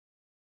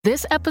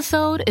This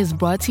episode is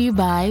brought to you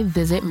by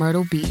Visit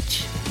Myrtle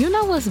Beach. You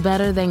know what's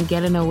better than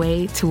getting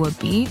away to a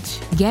beach?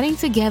 Getting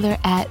together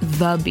at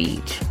the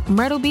beach.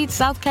 Myrtle Beach,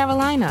 South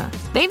Carolina.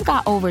 They've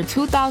got over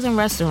 2,000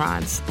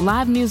 restaurants,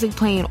 live music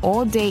playing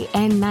all day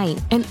and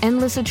night, and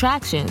endless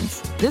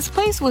attractions. This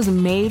place was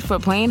made for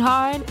playing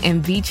hard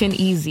and beaching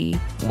easy.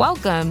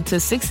 Welcome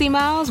to 60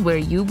 miles where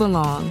you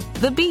belong.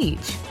 The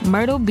beach.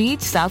 Myrtle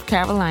Beach, South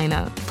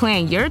Carolina.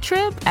 Plan your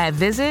trip at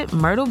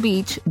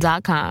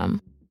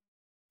visitmyrtlebeach.com.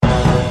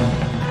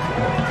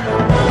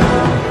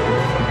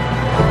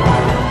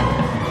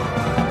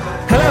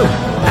 Hello,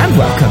 and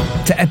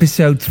welcome to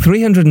episode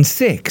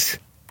 306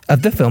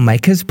 of the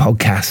Filmmakers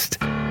Podcast.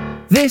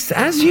 This,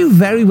 as you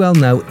very well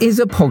know, is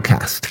a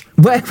podcast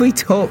where we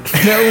talk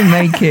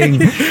filmmaking.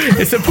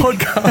 It's a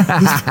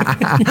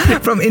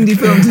podcast. From indie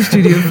film to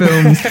studio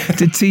films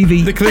to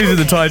TV. The clues in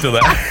the title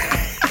there.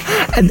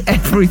 And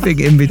everything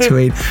in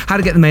between. How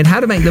to get them made, how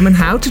to make them, and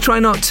how to try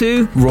not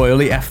to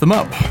royally F them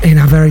up. In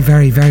our very,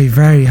 very, very,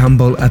 very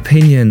humble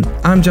opinion.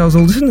 I'm Giles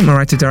Alderson. I'm a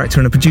writer, director,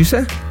 and a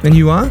producer. And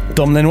you are?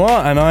 Dom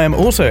Lenoir, and I am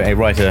also a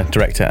writer,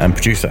 director, and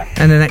producer.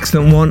 And an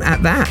excellent one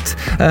at that.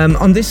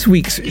 On this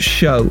week's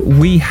show,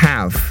 we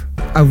have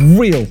a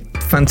real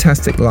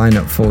fantastic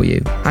lineup for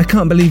you. I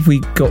can't believe we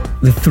got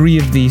the three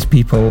of these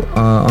people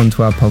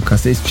onto our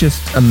podcast. It's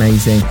just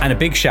amazing. And a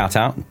big shout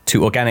out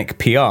to Organic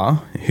PR,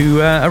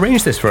 who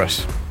arranged this for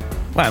us.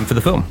 Well, and for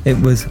the film. It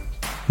was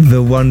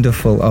the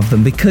wonderful of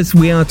them, because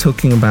we are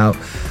talking about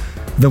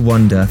The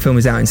Wonder. The film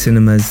is out in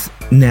cinemas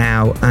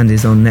now and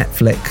is on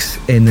Netflix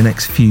in the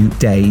next few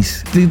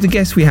days. The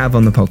guests we have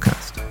on the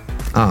podcast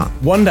are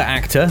Wonder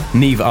actor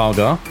Niamh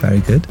Algar. Very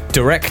good.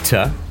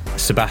 Director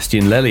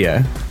Sebastián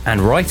Lelio,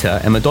 and writer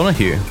Emma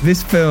Donoghue.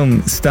 This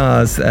film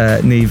stars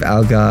Niamh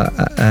Algar,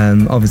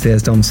 obviously,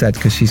 as Dom said,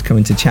 because she's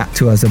coming to chat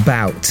to us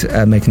about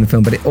making the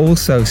film, but it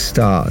also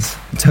stars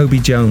Toby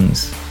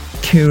Jones,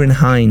 Ciarán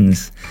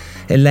Hinds,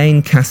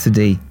 Elaine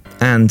Cassidy,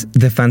 and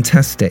the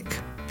fantastic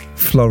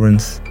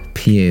Florence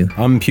Pugh.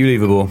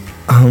 Unbelievable.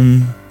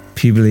 I'm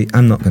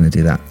not going to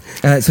do that.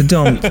 So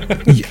Dom,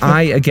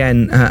 I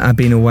again have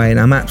been away, and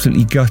I'm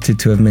absolutely gutted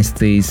to have missed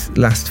these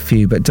last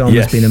few, but Dom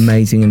has been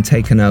amazing and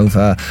taken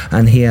over,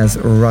 and he has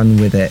run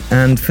with it.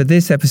 And for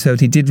this episode,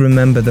 he did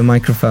remember the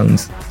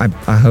microphones,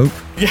 I hope.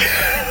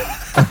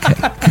 Okay,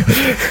 good.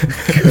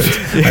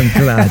 I'm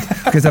glad,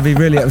 because I'd be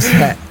really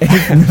upset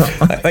if not.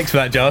 Thanks for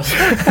that, Giles.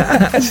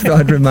 I just thought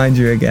I'd remind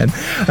you again.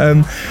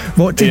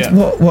 What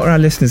are our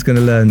listeners going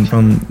to learn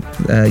from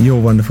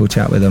your wonderful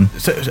chat with them?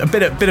 So a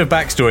bit of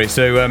backstory.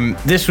 So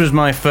this was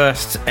my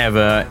first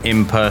ever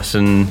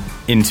in-person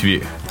interview,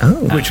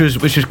 which was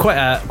quite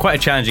a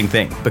challenging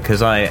thing,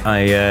 because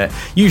I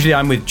usually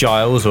I'm with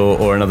Giles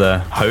or another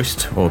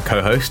host or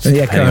co-host.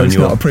 Yeah, co-host,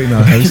 not a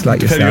primo host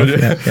like yourself.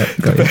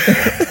 Got you.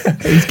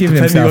 He's giving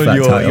himself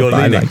that title, but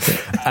I liked it.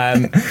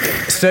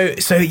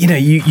 So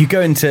you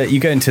go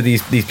into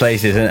these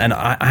places, and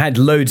I had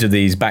loads of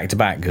these back to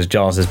back, because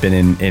Giles has been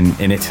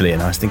in Italy,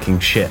 and I was thinking,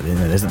 shit,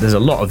 there's a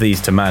lot of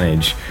these to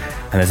manage,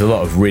 and there's a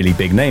lot of really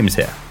big names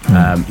here.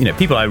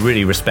 People I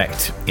really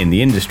respect in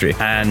the industry,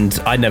 and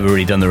I'd never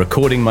really done the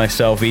recording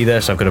myself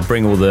either, so I've got to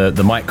bring all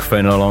the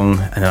microphone along,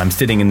 and I'm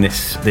sitting in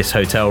this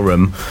hotel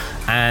room,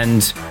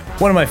 and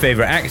one of my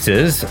favourite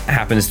actors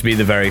happens to be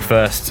the very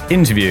first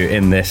interview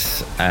in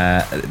this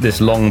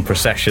long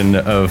procession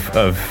of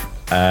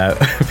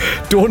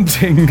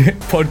daunting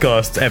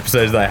podcast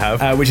episodes that I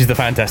have, which is the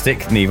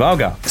fantastic Niamh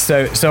Algar.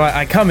 So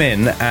I come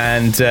in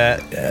and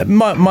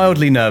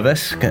mildly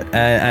nervous,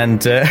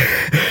 and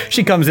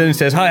she comes in and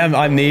says, "Hi,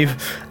 I'm Niamh."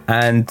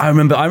 And I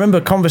remember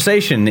a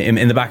conversation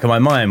in the back of my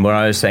mind where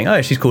I was saying,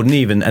 "Oh, she's called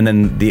Niamh," and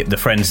then the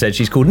friend said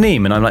she's called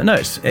Niamh, and I'm like, "No,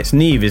 it's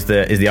Niamh is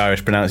the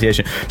Irish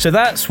pronunciation." So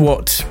that's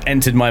what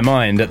entered my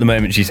mind at the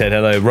moment she said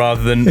hello,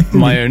 rather than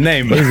my own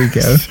name. Here we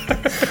go.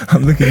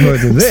 I'm looking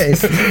forward to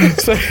this.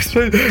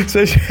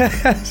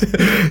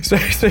 So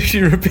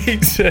she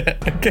repeats it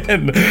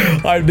again.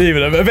 I'm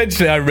Niamh, and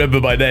eventually I remember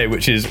my name,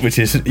 which is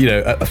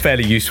a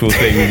fairly useful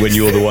thing when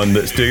you're the one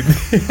that's doing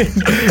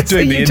So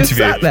the you interview. Just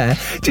sat there.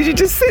 Did you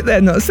just sit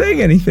there not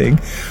saying anything?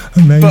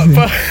 Amazing.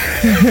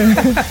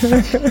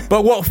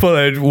 But what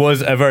followed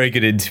was a very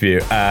good interview,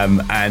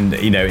 and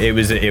it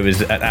was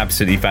an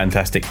absolutely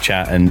fantastic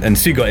chat, and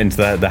Sue got into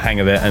the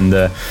hang of it and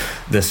the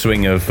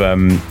swing of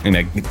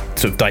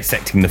sort of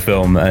dissecting the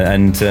film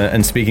and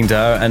speaking to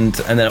her, and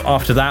then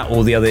after that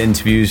all the other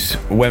interviews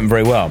went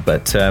very well.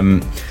 But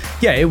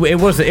it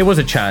was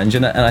a challenge,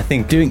 and I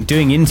think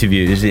doing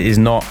interviews is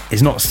not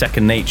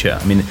second nature.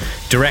 I mean,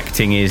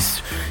 directing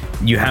is,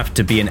 you have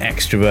to be an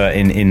extrovert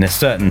in a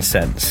certain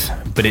sense,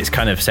 but it's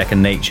kind of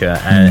second nature.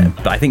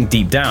 But I think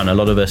deep down, a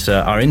lot of us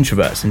are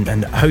introverts,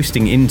 and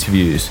hosting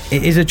interviews,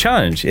 it is a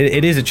challenge.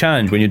 It is a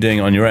challenge when you're doing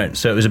it on your own.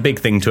 So it was a big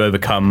thing to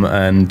overcome,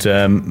 and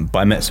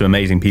I met some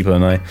amazing people,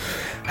 and I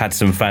had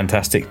some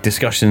fantastic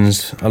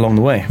discussions along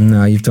the way.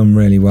 No, you've done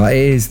really well. It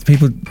is,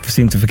 people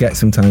seem to forget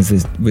sometimes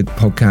with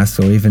podcasts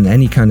or even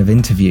any kind of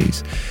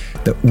interviews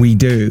that we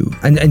do,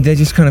 and they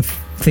just kind of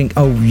think,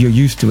 oh, you're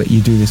used to it,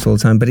 you do this all the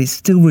time, but it's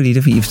still really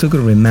difficult. You've still got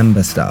to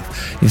remember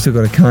stuff. You've still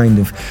got to kind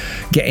of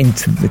get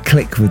into the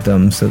click with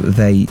them so that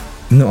they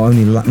not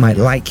only might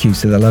like you,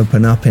 so they'll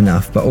open up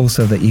enough, but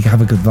also that you have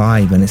a good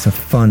vibe and it's a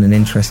fun and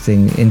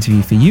interesting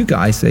interview for you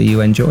guys, so you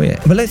enjoy it.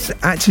 But let's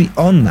actually,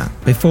 on that,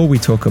 before we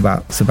talk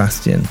about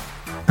Sebastián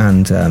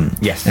and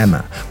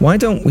Emma, why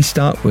don't we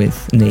start with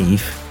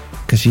Niamh,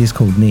 because she is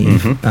called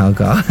Niamh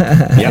Algar,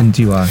 and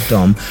you are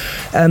Dom.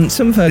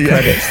 Some of her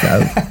credits,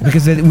 though,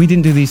 because we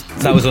didn't do these...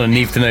 That was on a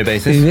need to know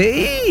basis.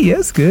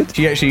 Yes, good.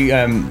 She actually...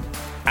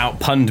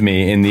 outpunned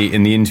me in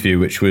the interview,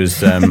 which was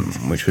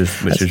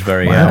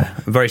very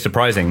very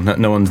surprising.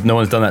 No one's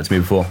done that to me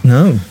before.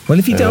 No. Well,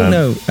 if you don't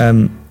know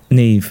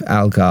Niamh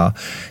Algar,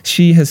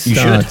 she has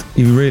starred.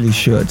 You really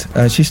should.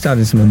 She starred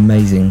in some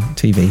amazing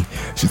TV.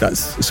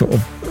 That's sort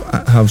of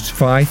how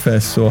I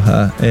first saw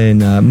her in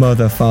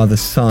Mother, Father,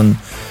 Son,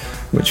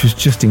 which was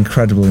just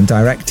incredible, and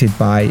directed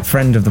by a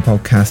friend of the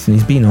podcast, and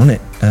he's been on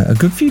it a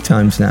good few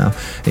times now.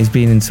 He's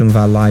been in some of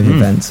our live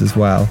events as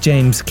well.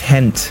 James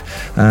Kent,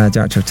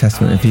 director of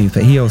Testament of Youth,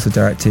 but he also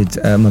directed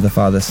Mother,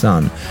 Father,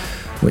 Son,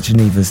 which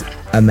Niamh was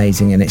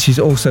amazing in it. She's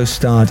also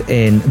starred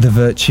in The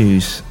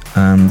Virtues,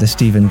 the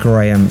Stephen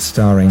Graham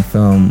starring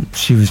film.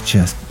 She was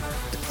just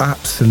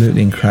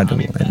absolutely incredible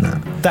in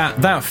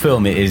that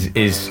film is a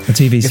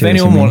TV series. If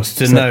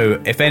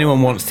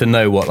anyone wants to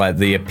know what like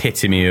the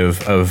epitome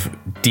of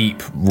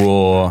deep,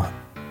 raw,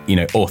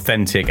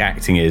 authentic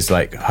acting is,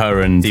 like,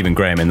 her and Stephen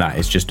Graham in that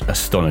is just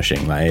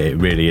astonishing. Like, it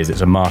really is.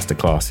 It's a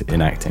masterclass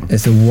in acting.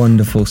 It's a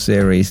wonderful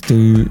series.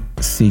 Do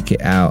seek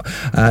it out.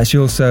 She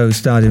also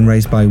starred in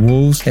Raised by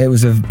Wolves. It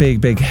was a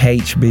big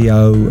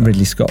HBO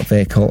Ridley Scott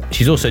vehicle.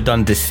 She's also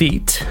done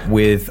Deceit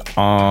with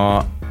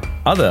our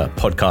other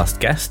podcast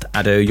guest,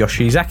 Ado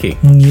Yoshizaki.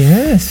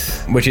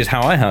 Yes. Which is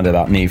how I heard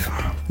about Niamh.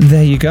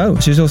 There you go.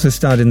 She's also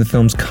starred in the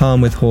films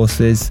Calm with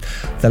Horses,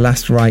 The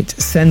Last Right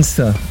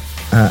Censor,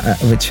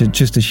 which was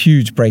just a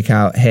huge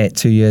breakout hit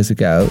 2 years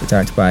ago,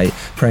 directed by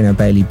Prano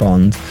Bailey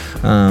Bond.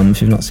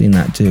 If you've not seen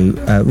that, do.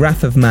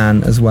 Wrath of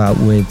Man as well,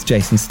 with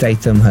Jason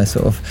Statham, her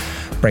sort of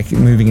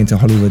moving into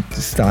Hollywood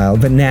style.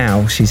 But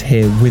now she's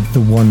here with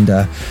The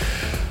Wonder.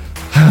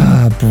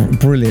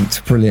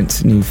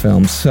 Brilliant new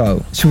film.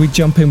 So, shall we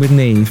jump in with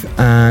Niamh,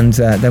 and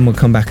then we'll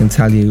come back and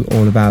tell you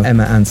all about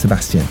Emma and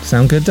Sebastián.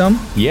 Sound good, Dom?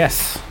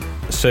 Yes.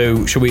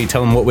 So, shall we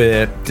tell them what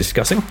we're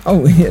discussing?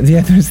 Oh,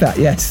 yeah, there's that,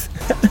 yes.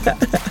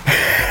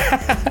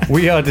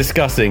 We are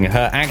discussing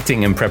her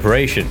acting and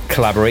preparation,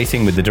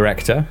 collaborating with the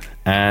director,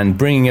 and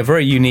bringing a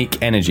very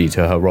unique energy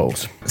to her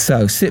roles.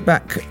 So sit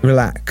back,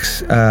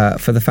 relax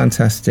for the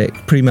fantastic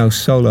Primo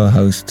solo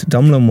host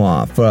Dom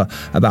Lemoir for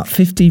about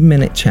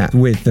 15-minute chat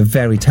with the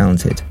very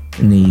talented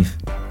Niamh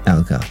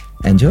Algar.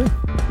 Enjoy.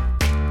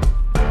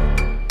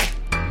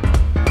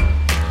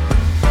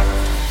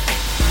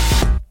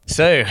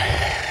 So,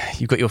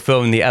 you've got your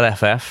film in the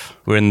LFF.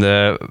 We're in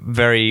the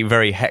very,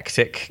 very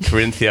hectic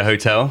Corinthia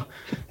Hotel.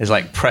 There's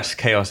like press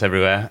chaos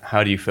everywhere.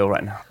 How do you feel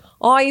right now?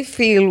 I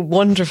feel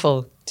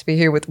wonderful to be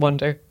here with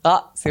Wonder.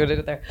 See what I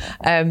did there.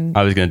 I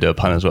was going to do a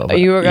pun as well. But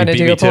you were going to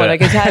do a pun, I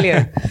can tell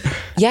you.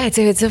 Yeah,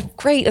 it's a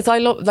great. I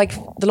love, like,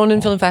 the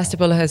London Film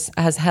Festival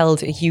has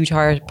held a huge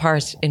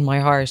part in my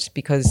heart,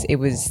 because it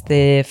was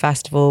the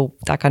festival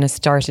that kind of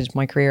started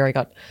my career. I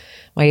got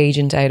my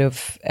agent out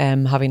of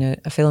having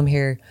a film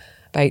here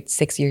about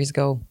 6 years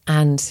ago,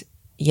 and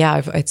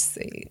yeah,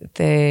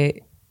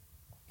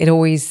 it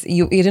always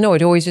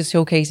just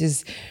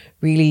showcases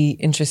really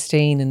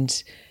interesting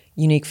and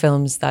unique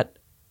films that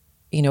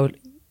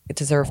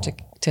deserve to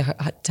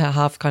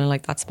have kind of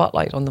like that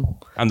spotlight on them.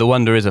 And The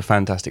Wonder is a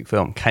fantastic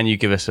film. Can you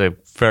give us a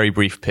very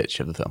brief pitch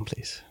of the film,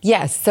 please?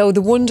 Yes. So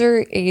The Wonder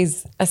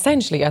is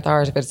essentially, at the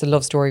heart of it, it's a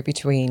love story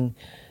between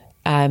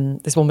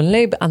this woman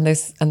Lib and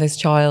this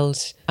child,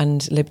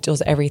 and Lib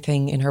does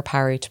everything in her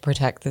power to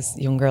protect this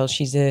young girl.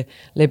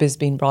 Lib has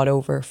been brought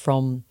over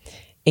from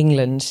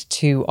England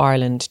to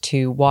Ireland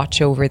to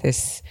watch over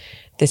this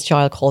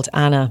child called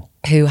Anna,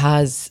 who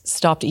has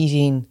stopped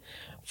eating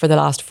for the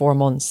last 4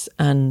 months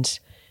and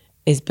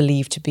is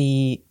believed to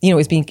be,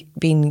 is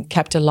being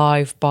kept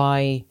alive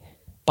by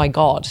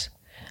God.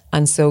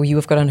 And so you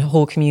have got a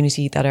whole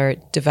community that are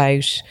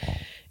devout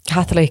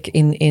Catholic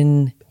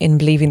in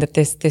believing that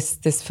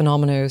this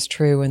phenomena is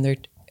true, and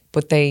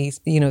they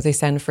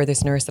send for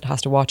this nurse that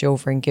has to watch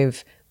over and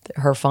give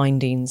her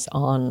findings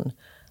on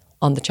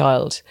the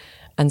child.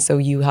 And so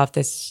you have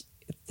this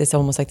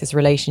almost like this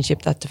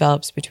relationship that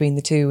develops between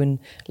the two, and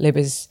Lib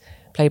is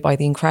played by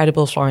the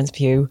incredible Florence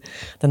Pugh,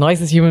 the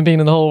nicest human being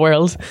in the whole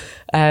world,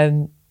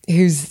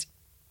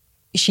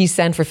 she's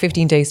sent for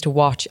 15 days to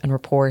watch and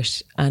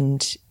report,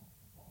 and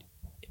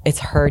it's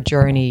her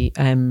journey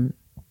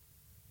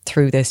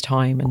through this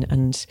time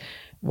and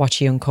what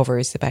she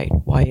uncovers about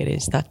why it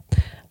is that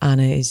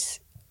Anna is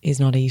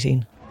not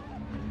eating.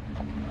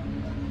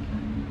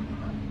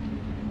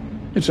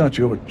 It's not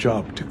your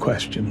job to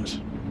question us.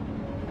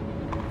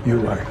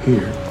 You are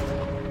here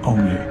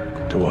only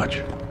to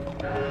watch.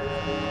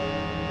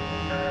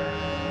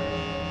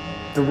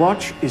 The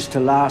watch is to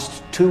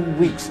last 2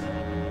 weeks.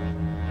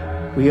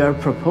 We are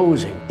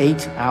proposing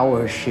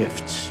 8-hour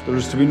shifts. There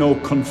is to be no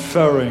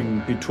conferring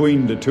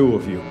between the two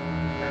of you.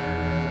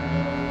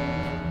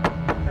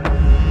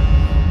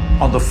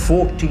 On the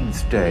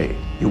 14th day,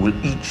 you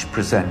will each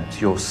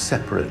present your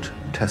separate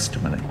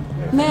testimony.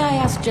 May I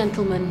ask,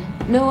 gentlemen,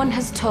 no one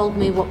has told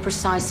me what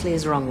precisely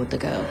is wrong with the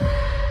girl.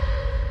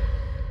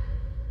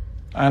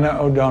 Anna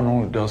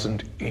O'Donnell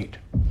doesn't eat.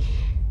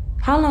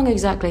 How long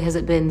exactly has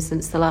it been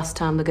since the last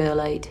time the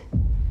girl ate?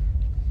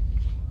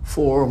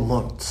 4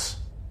 months.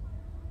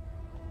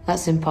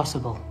 That's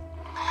impossible.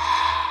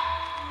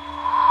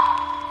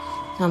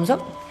 Thumbs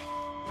up.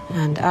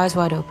 And eyes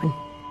wide open.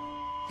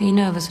 Are you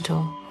nervous at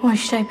all? Why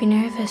should I be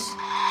nervous?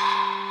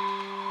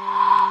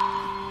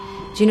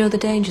 Do you know the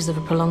dangers of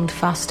a prolonged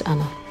fast,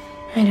 Anna?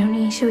 I don't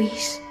need to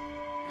eat.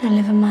 I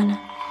live in manna.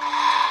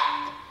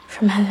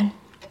 From heaven.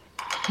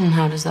 And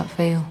how does that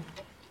feel?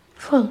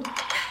 Full.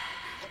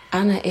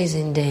 Anna is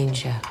in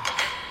danger.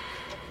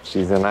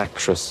 She's an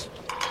actress.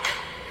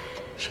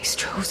 She's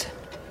chosen.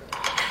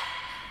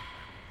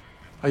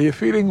 Are you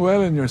feeling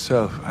well in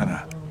yourself,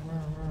 Anna?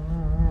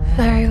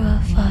 Very well,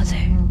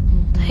 Father.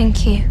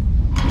 Thank you.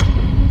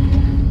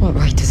 What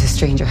right does a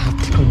stranger have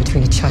to come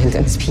between a child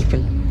and his people?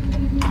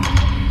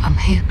 I'm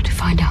here to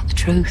find out the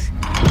truth.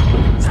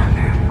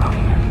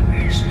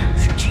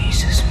 For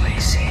Jesus, my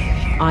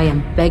Savior. I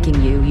am begging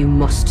you, you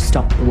must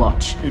stop the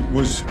watch. It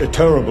was a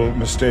terrible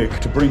mistake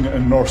to bring a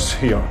nurse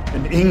here,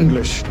 an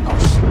English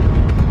nurse.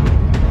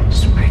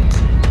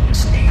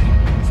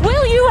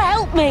 Will you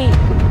help me?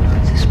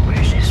 This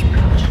precious blood.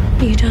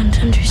 You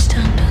don't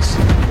understand us.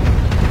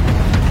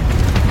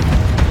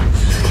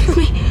 Forgive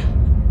me.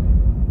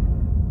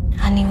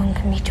 Anyone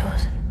can be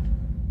chosen.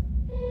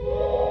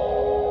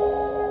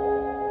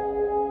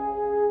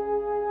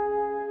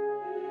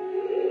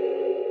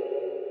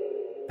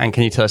 And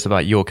can you tell us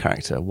about your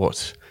character?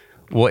 What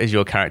is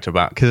your character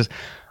about? Because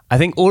I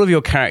think all of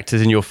your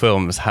characters in your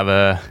films have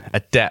a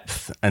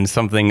depth and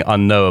something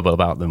unknowable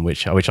about them,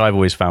 which I've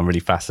always found really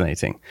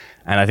fascinating.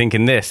 And I think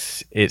in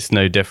this, it's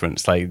no different.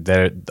 It's like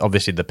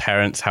obviously the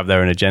parents have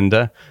their own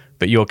agenda,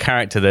 but your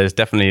character, there's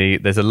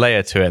a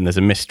layer to it and there's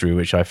a mystery,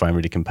 which I find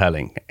really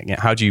compelling.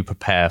 How do you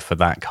prepare for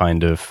that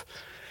kind of,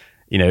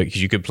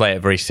 because you could play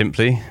it very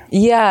simply?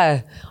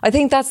 Yeah, I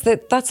think that's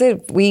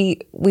it. We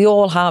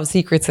all have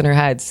secrets in our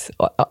heads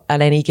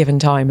at any given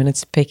time, and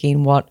it's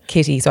picking what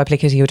Kitty. So I play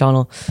Kitty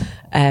O'Donnell,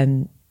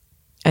 and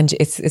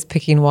it's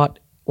picking what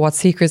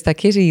secrets that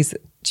Kitty's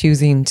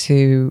choosing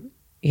to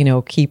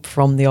keep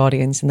from the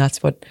audience, and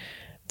that's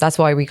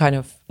why we kind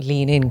of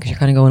lean in, because you're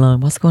kind of going on,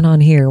 what's going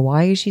on here?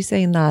 Why is she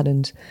saying that?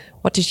 And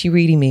what does she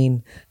really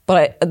mean?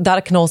 But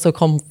that can also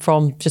come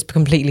from just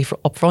completely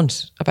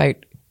upfront about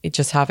it,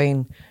 just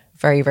having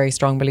very, very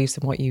strong beliefs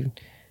in what you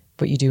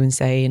do and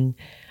say. And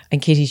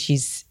Kitty,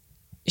 she's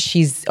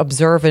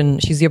observing,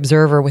 she's the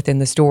observer within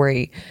the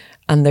story.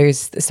 And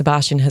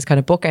Sebastián has kind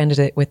of bookended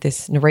it with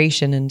this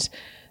narration. And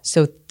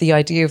so the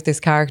idea of this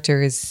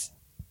character is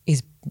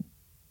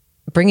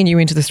bringing you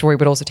into the story,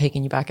 but also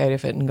taking you back out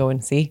of it and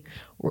going, see,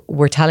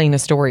 we're telling a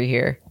story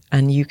here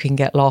and you can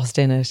get lost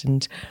in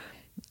it.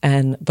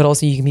 But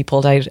also you can be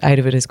pulled out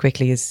of it as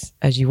quickly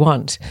as you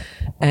want.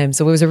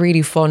 So it was a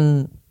really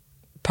fun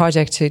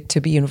project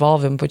to be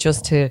involved in, but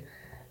just to,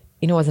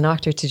 as an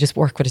actor, to just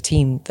work with a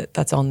team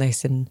that's on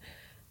this. And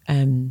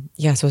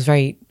so I was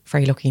very,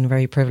 very lucky and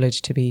very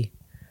privileged to be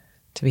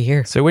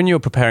here. So when you're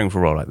preparing for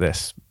a role like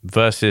this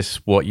versus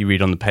what you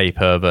read on the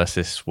paper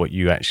versus what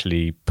you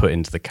actually put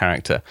into the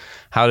character,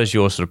 how does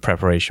your sort of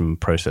preparation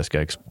process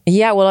go?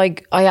 Yeah, well, I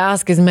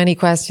ask as many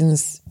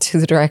questions to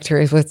the director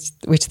as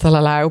which they'll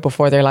allow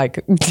before they're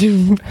like,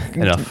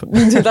 enough.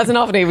 That's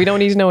enough, Niamh. We don't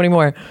need to know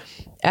anymore.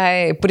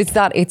 But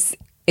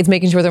it's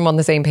making sure they're on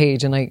the same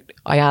page. And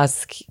I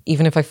ask,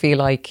 even if I feel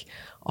like,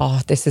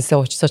 this is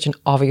such an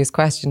obvious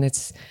question,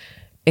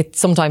 it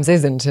sometimes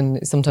isn't,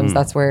 and sometimes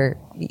that's where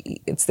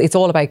it's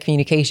all about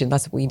communication.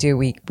 That's what we do.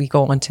 We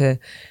go onto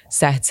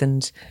sets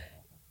and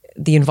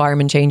the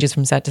environment changes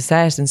from set to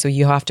set, and so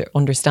you have to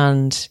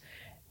understand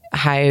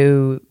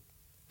how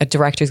a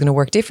director is going to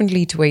work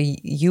differently to the way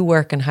you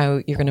work and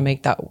how you're going to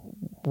make that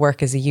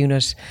work as a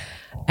unit.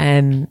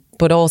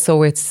 But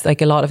also it's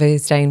like a lot of it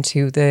is down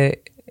to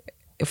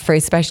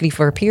especially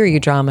for a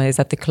period drama, is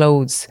that the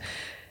clothes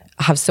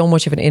have so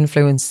much of an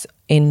influence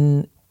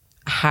in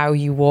how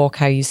you walk,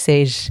 how you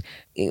sit.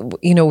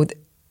 That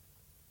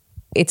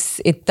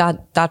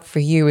for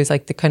you is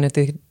like the kind of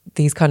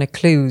these kind of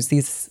clues,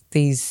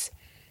 these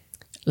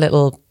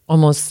little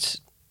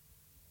almost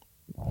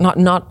they're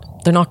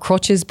not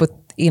crutches, but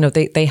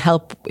they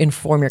help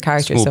inform your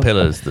character. Small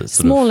pillars,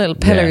 small little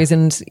pillars.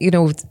 And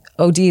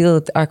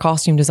Odile, our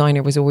costume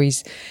designer, was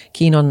always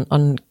keen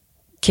on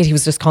Kitty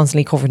was just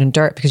constantly covered in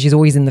dirt because she's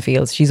always in the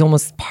fields. She's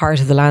almost part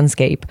of the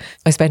landscape.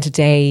 I spent a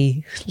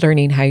day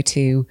learning how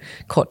to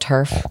cut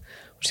turf,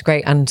 which is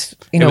great. And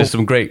it was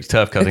some great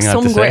turf cutting.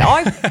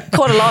 I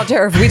cut a lot of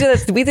turf.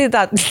 We did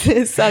that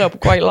setup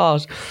quite a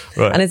lot,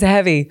 right. And it's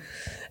heavy.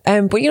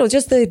 But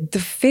just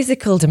the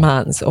physical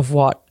demands of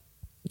what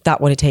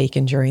that would have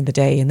taken during the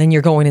day, and then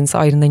you're going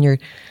inside, and then you're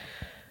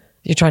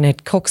you're trying to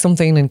cook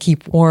something and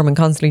keep warm and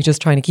constantly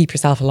just trying to keep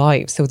yourself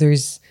alive. So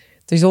there's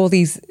all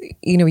these,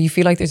 you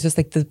feel like there's just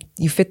like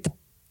you fit the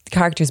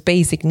character's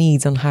basic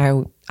needs on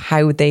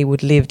how they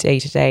would live day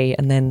to day,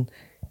 and then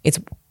it's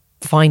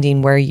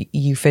finding where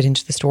you fit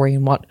into the story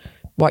and what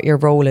your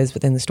role is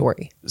within the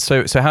story.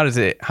 So how does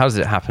it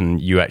happen?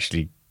 You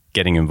actually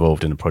getting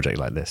involved in a project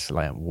like this?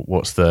 Like,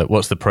 what's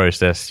the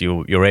process?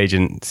 Your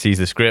agent sees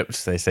the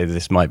script. They say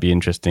this might be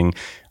interesting.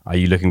 Are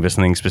you looking for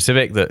something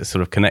specific that's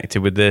sort of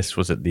connected with this?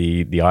 Was it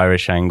the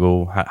Irish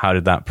angle? How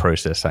did that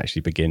process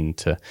actually begin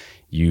to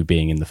you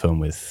being in the film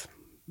with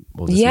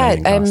all this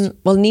amazing cast?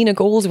 Well, Nina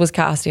Gold was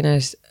casting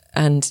it,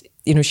 and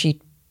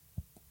she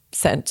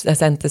sent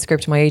the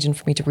script to my agent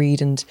for me to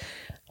read and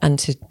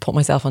to put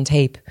myself on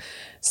tape.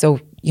 So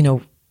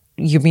you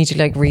immediately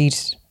like read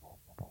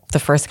the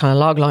first kind of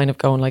log line of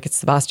going like,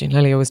 it's Sebastián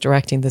Lelio is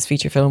directing this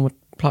feature film with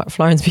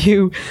Florence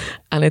Pugh,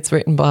 and it's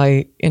written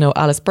by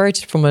Alice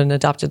Birch from an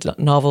adapted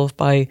novel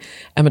by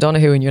Emma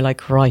Donoghue, and you're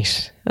like,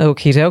 right,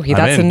 okie dokie,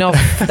 that's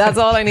enough. That's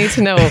all I need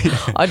to know.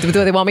 Do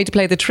they want me to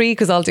play the tree?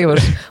 Because I'll do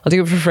it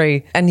for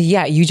free. And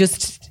yeah, you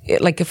just,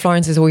 like,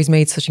 Florence has always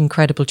made such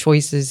incredible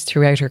choices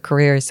throughout her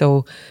career,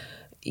 so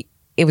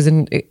it was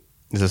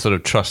there's a sort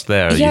of trust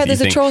there. Yeah,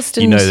 there's a trust.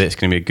 You know that it's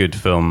going to be a good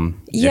film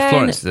if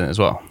Florence is in it as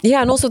well.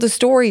 Yeah, and also the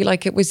story,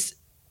 like it's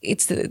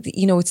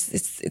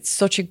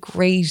such a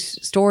great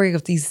story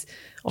of this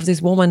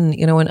woman,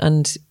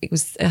 and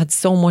it had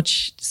so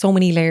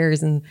many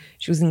layers, and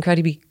she was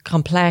incredibly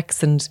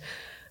complex, and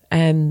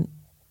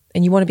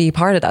you want to be a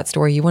part of that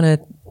story. You want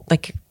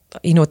to,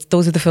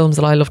 those are the films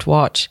that I love to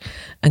watch,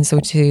 and so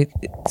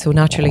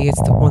naturally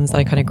it's the ones that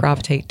I kind of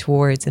gravitate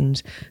towards.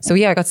 And so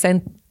yeah, I got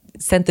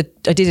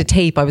I did a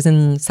tape. I was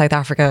in South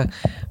Africa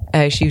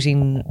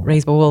shooting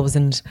Raised by Wolves,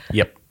 and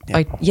Yep.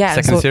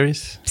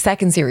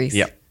 Second series.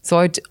 Yep. So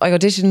I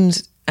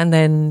auditioned, and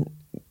then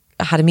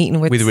I had a meeting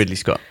with Ridley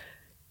Scott.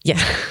 Yeah,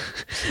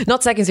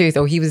 not second series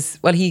though. He was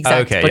but yeah.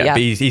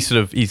 But he's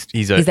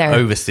there.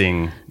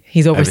 overseeing.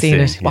 He's overseeing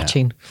it,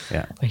 watching,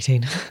 yeah,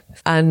 waiting,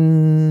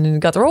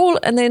 and got the role.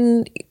 And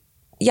then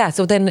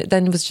so then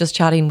it was just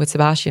chatting with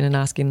Sebastián and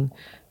asking,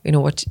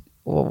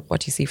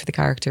 what you see for the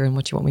character and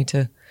what you want me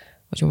to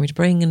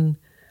bring,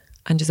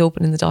 and just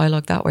opening the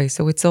dialogue that way.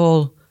 So it's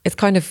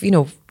kind of,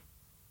 I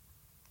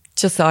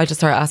just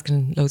started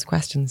asking loads of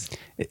questions.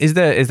 Is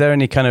there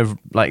any kind of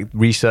like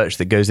research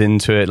that goes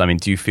into it? I mean,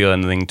 do you feel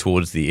anything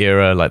towards the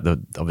era? Like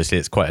obviously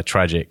it's quite a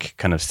tragic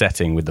kind of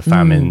setting with the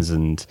famines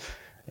and,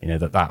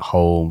 that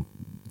whole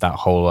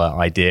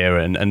idea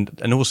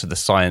and also the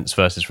science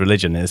versus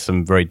religion. There's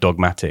some very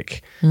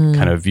dogmatic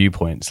kind of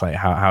viewpoints. Like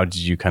how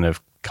did you kind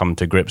of come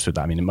to grips with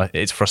that? I mean,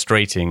 it's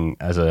frustrating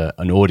as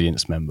an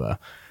audience member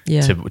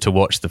to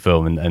watch the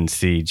film and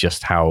see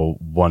just how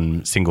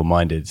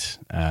single-minded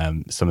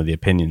some of the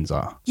opinions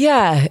are.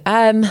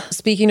 Yeah.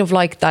 Speaking of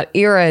like that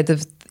era,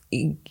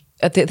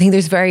 I think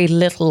there's very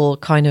little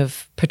kind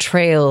of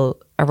portrayal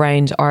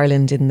around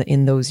Ireland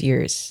in those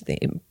years.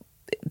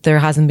 There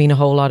hasn't been a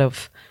whole lot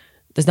of.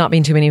 There's not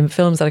been too many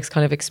films that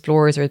kind of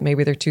explores, or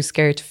maybe they're too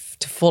scared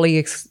to fully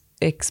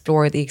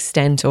explore the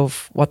extent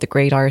of what the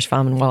Great Irish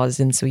Famine was.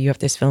 And so you have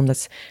this film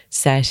that's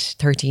set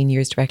 13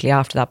 years directly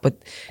after that,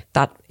 but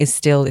it's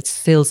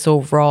still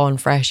so raw and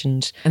fresh,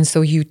 and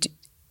so you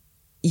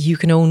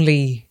can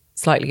only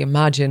slightly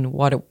imagine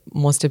what it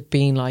must have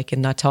been like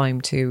in that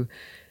time to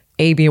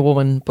be a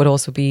woman, but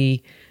also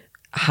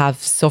have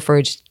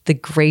suffered the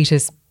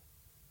greatest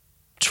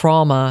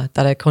trauma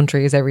that a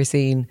country has ever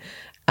seen,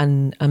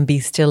 and be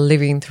still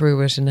living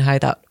through it, and how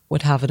that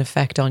would have an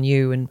effect on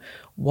you, and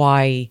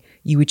why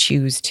you would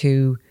choose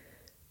to,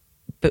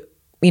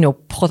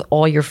 put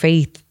all your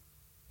faith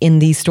in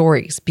these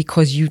stories,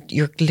 because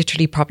you're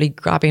literally probably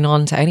grabbing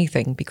on to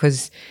anything,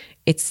 because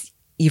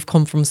you've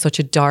come from such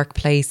a dark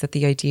place, that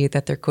the idea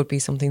that there could be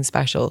something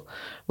special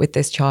with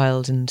this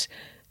child, and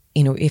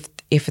if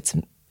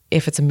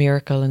it's a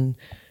miracle,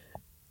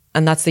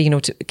 and that's the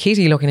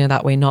Katie looking at it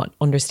that way, not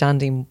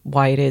understanding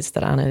why it is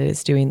that Anna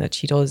is doing that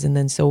she does, and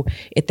then so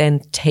it then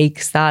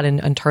takes that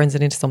and turns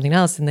it into something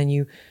else, and then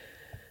you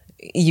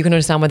can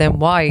understand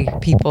why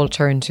people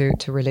turn to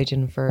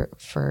religion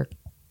for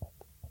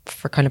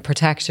kind of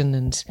protection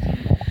and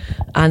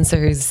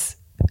answers,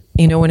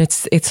 and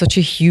it's such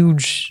a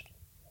huge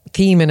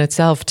theme in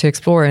itself to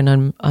explore,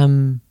 and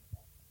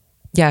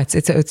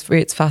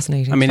it's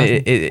fascinating. I mean,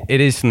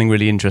 it is something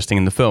really interesting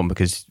in the film,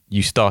 because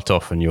you start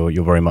off and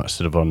you're very much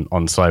sort of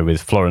on side with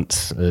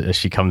Florence as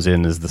she comes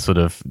in as the sort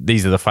of,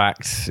 these are the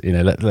facts,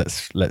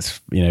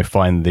 let's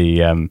find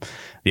the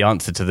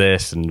answer to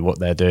this, and what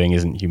they're doing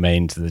isn't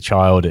humane to the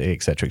child,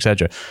 etc.,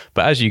 etc.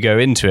 But as you go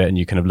into it and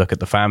you kind of look at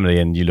the family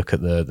and you look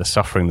at the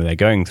suffering that they're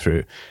going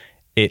through,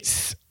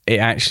 it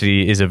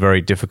actually is a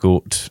very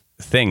difficult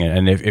thing.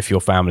 And if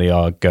your family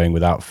are going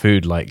without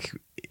food, like,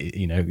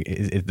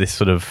 this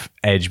sort of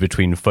edge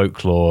between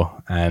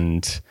folklore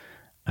and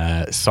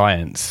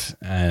science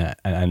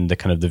and the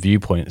kind of the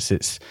viewpoints,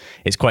 it's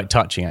quite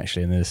touching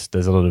actually, and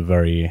there's a lot of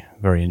very,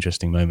 very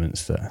interesting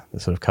moments that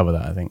sort of cover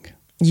that, I think.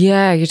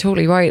 Yeah, you're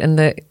totally right. And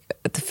the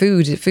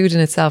food in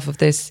itself of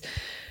this.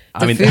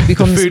 The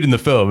food in the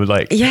film,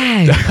 like,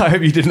 yeah. I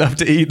hope you didn't have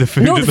to eat the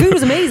food. No, the food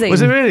was amazing.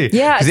 Was it really?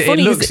 Yeah, it's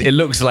funny. It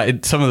looks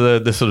like some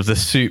of the sort of the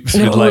soups.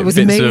 No, with like it was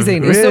bits amazing.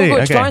 Of, it was really? so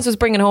good. Okay. Florence was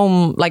bringing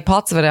home like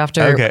pots of it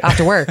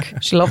after work.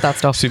 She loved that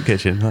stuff. Soup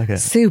kitchen. Okay.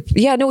 Soup.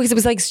 Yeah, no, because it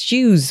was like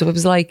stews. So it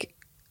was like,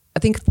 I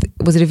think,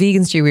 was it a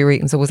vegan stew we were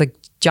eating? So it was like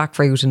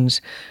jackfruit and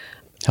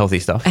healthy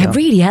stuff.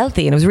 Really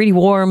healthy, and it was really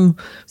warm.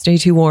 It was nearly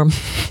too warm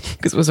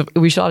because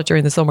we shot it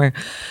during the summer.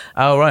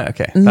 Oh right,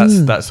 okay.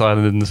 That's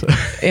Ireland.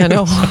 Yeah,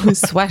 no,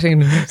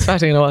 sweating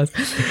it was.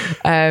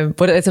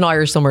 But it's an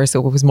Irish summer,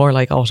 so it was more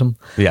like autumn.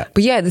 Yeah.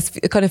 But yeah, this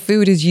kind of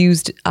food is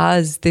used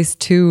as this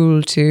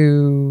tool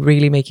to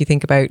really make you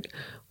think about.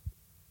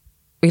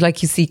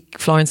 Like you see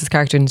Florence's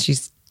character, and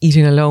she's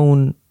eating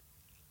alone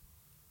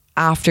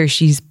after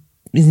she's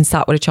been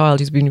sat with a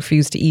child who's been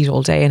refused to eat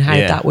all day, and how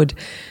that would.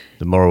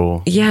 The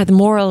moral,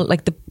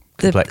 like the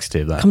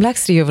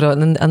complexity of it,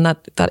 and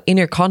that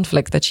inner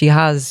conflict that she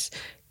has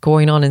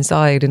going on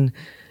inside, and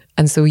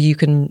so you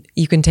can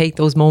take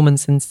those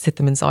moments and sit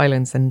them in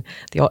silence, and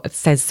it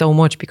says so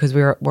much because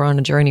we're on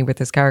a journey with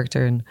this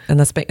character, and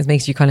it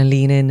makes you kind of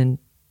lean in, and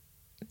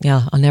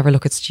I'll never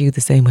look at stew the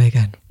same way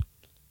again.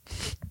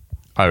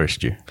 Irish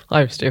stew.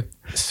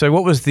 So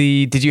what was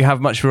did you have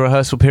much of a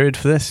rehearsal period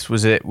for this?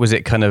 Was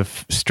it kind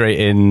of straight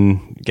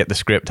in, get the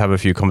script, have a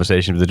few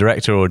conversations with the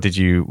director, or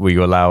were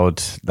you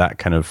allowed that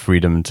kind of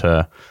freedom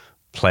to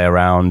play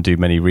around, do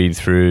many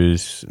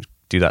read-throughs,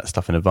 do that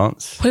stuff in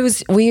advance? Well, it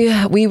was, we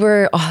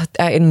were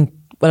it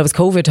was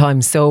COVID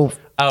time, so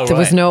there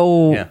was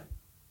no,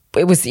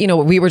 it was,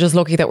 we were just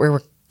lucky that we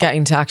were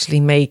getting to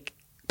actually make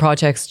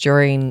projects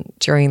during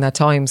that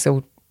time.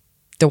 So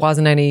there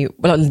wasn't any,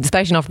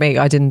 especially not for me.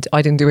 I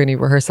didn't do any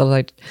rehearsal.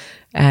 Was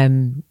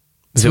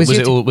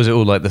it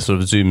all like the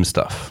sort of Zoom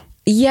stuff?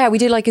 Yeah, we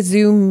did like a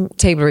Zoom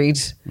table read,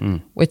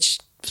 which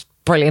was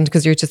brilliant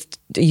because you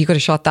could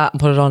have shot that and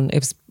put it on. It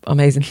was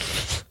amazing.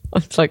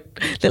 It's like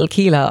little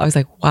Keela. I was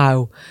like,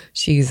 wow,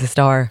 she's a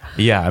star.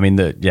 Yeah, I mean,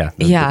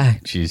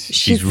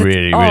 she's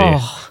really,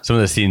 some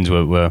of the scenes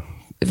were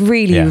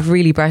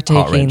really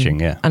breathtaking,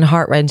 heart-wrenching, and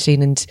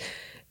heart-wrenching, and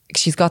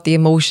she's got the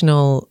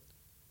emotional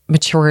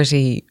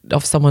maturity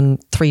of someone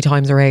 3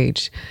 times her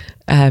age,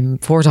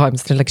 4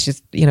 times. Like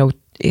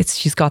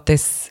she's got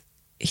this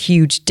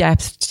huge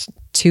depth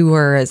to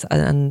her,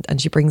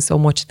 and she brings so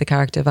much to the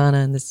character of Anna,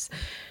 and it's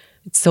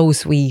so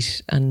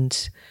sweet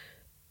and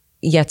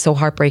yet so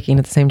heartbreaking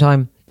at the same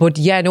time. But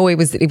it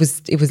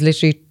was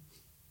literally,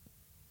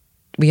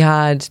 we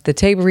had the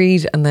table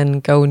read and then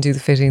go and do the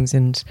fittings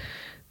and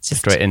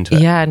just straight into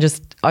it. Yeah, and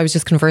I was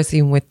just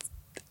conversing with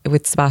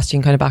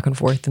Sebastián kind of back and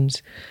forth,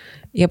 and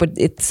but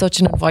it's such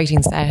an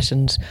inviting set,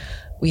 and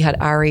we had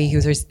Ari,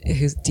 who's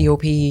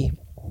DOP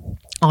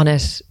on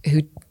it,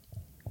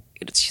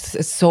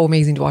 it's so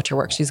amazing to watch her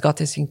work. She's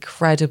obviously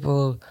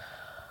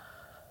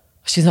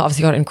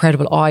got an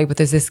incredible eye, but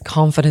there's this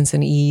confidence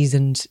and ease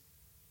and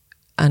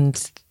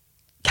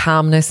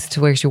calmness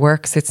to where she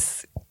works.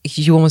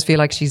 You almost feel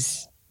like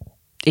she's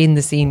in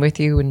the scene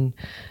with you, and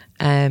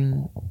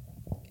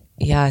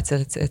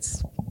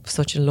it's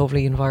such a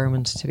lovely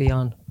environment to be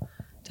on,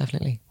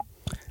 definitely.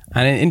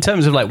 And in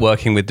terms of like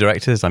working with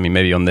directors, I mean,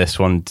 maybe on this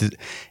one,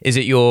 is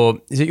it your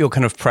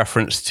kind of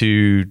preference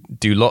to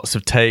do lots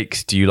of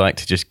takes? Do you like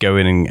to just go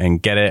in and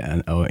get it?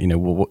 Or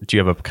do you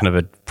have a kind of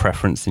a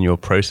preference in your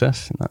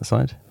process in that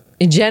side?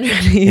 In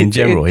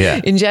general,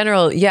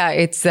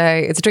 it's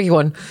a tricky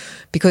one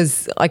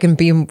because I can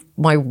be I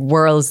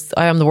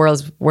am the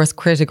world's worst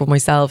critic of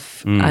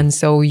myself, and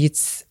so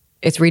it's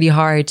really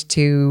hard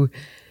to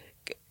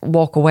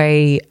walk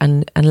away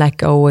and let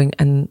go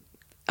and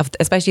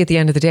especially at the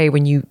end of the day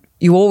when you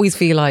always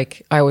feel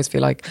like, I always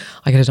feel like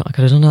I could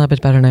have done that a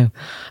bit better now,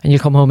 and you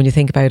come home and you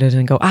think about it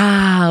and go,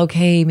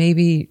 okay,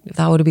 maybe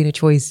that would have been a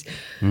choice.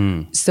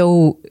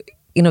 So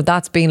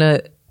that's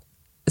been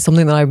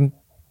something that I'm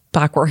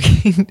back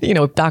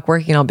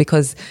working on,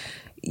 because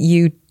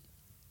you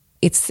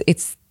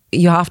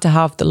have to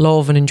have the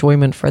love and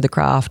enjoyment for the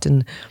craft,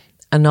 and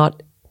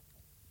not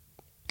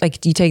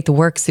like, you take the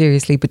work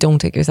seriously but don't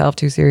take yourself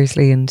too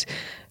seriously, and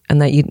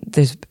that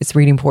it's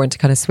really important to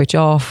kind of switch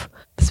off,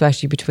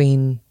 especially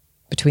between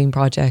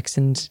projects,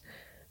 and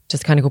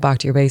just kind of go back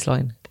to your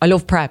baseline. I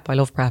love prep. I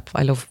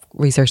love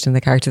researching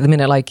the character. The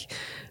minute like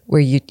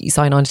where you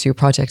sign on to your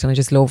project, and I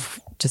just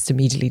love just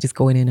immediately just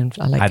going in and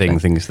adding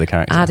things to the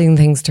character, adding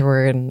things to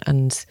her,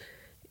 and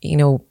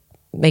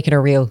making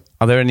her real.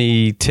 Are there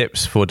any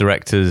tips for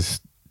directors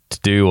to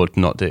do or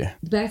not do?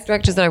 The best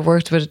directors that I've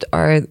worked with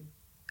are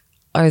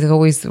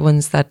always the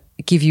ones that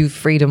give you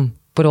freedom,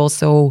 but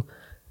also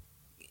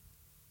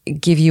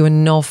give you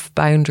enough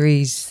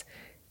boundaries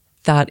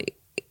that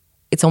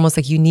it's almost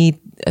like you need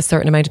a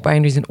certain amount of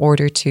boundaries in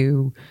order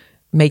to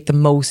make the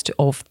most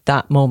of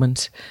that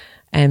moment.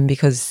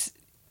 Because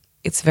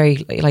it's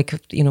very like,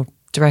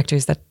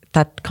 directors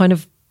that kind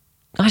of,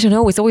 I don't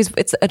know,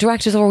 a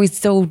director's always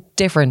so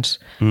different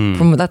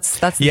from that's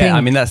the thing. Yeah,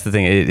 I mean, that's the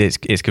thing.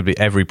 It's could be,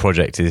 every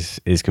project is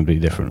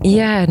completely different.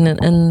 Yeah,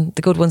 and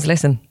the good ones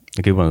listen.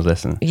 A good one to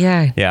listen.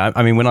 Yeah. Yeah.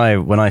 I mean, when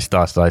I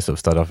started, I sort of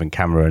started off in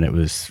camera, and it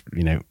was,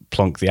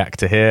 plonk the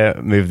actor here,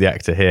 move the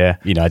actor here.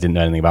 I didn't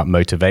know anything about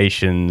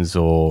motivations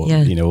or,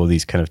 all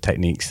these kind of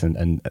techniques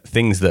and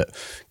things that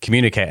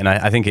communicate. And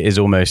I think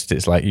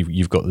it's like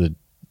you've got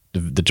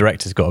the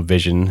director's got a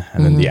vision,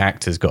 and then the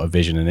actor's got a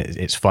vision, and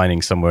it's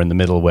finding somewhere in the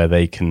middle where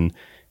they can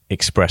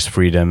express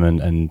freedom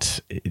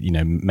and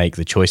make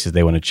the choices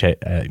they want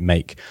to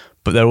make.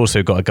 But they're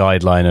also got a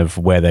guideline of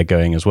where they're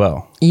going as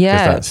well.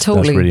 Yeah,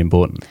 totally. That's really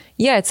important.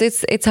 Yeah,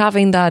 it's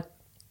having that.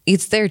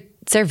 It's their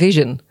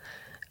vision,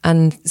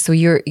 and so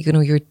you're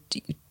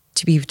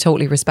to be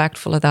totally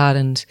respectful of that,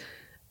 and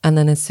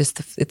then it's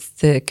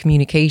the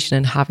communication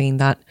and having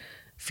that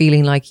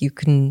feeling like you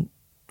can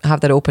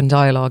have that open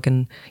dialogue,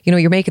 and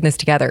you're making this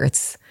together.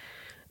 It's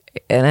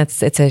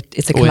a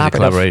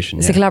collaboration.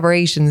 It's a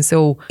collaboration.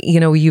 So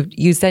you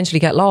essentially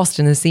get lost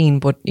in a scene,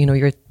 but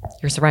you're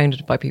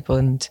surrounded by people,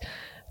 and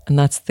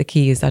that's the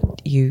key, is that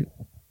you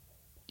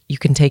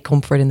can take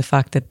comfort in the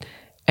fact that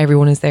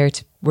everyone is there.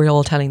 We're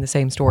all telling the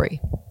same story.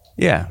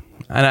 Yeah.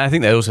 And I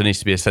think there also needs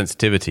to be a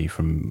sensitivity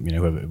from,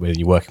 when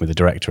you're working with the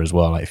director as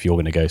well. Like if you're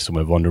going to go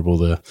somewhere vulnerable,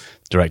 the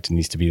director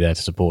needs to be there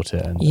to support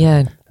it. And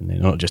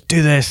not just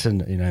do this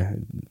and,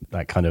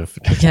 that kind of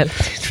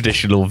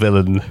traditional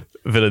villain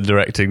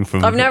directing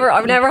from... I've never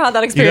had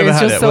that experience,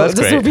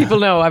 so people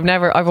know.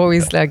 I've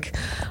always I've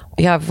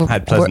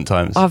had pleasant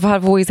times.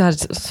 I've always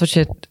had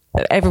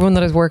everyone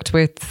that I've worked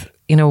with,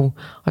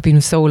 I've been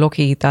so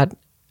lucky that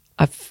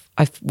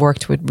I've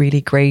worked with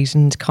really great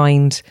and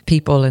kind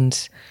people,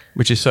 and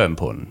which is so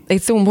important.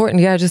 It's so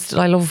important. Yeah,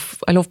 I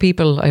love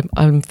people.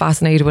 I'm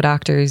fascinated with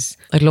actors.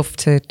 I'd love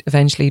to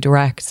eventually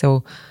direct.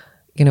 So,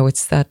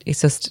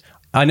 it's just.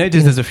 I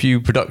noticed there's a few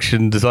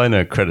production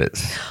designer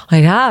credits. I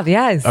have,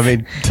 yes. I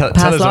mean, tell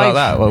us about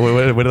that.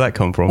 Where did that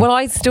come from? Well,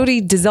 I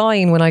studied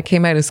design when I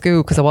came out of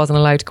school because I wasn't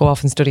allowed to go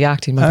off and study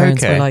acting. My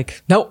parents were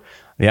like, no.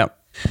 Yep.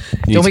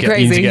 Don't be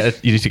crazy. You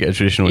need to get a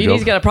traditional job. You need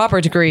to get a proper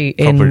degree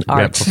in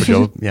art. Proper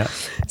job, yeah.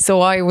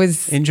 So I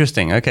was...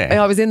 Interesting, okay.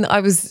 I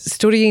was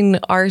studying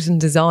art and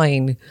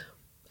design,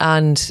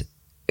 and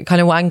kind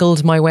of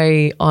wangled my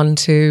way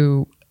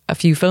onto a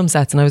few film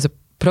sets, and I was a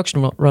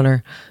production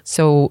runner.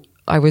 So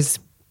I was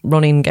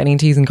getting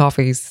teas and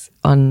coffees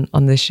on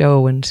this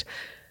show, and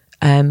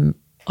I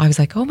was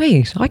like, oh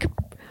mate, I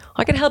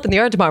could help in the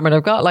art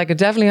department. I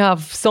definitely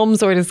have some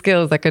sort of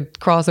skills that could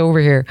cross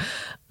over here.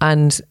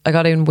 And I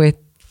got in with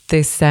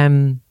this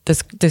production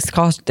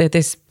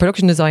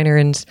designer,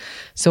 and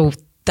so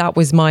that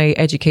was my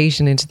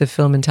education into the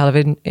film and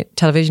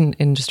television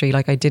industry.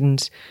 I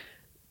didn't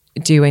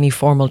do any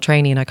formal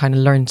training. I kind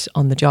of learned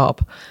on the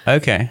job.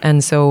 Okay.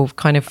 And so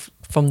kind of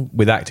from...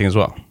 With acting as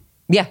well?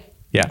 Yeah.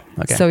 Yeah,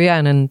 okay. So yeah,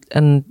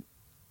 and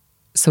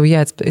so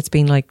yeah, it's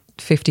been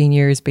 15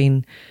 years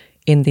being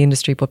in the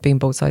industry, but being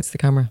both sides of the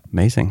camera.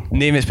 Amazing.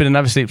 Niamh, it's been an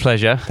absolute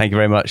pleasure. Thank you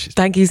very much.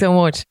 Thank you so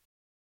much.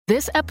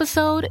 This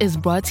episode is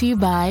brought to you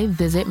by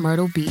Visit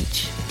Myrtle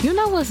Beach. You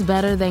know what's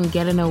better than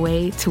getting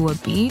away to a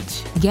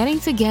beach? Getting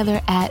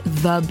together at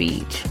the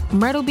beach.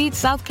 Myrtle Beach,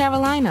 South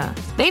Carolina.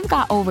 They've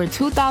got over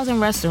 2,000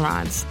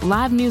 restaurants,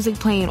 live music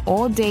playing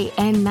all day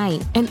and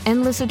night, and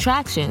endless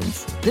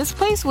attractions. This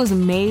place was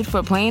made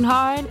for playing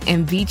hard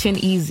and beaching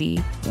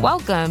easy.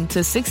 Welcome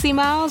to 60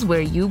 miles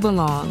where you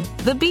belong.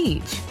 The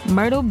beach.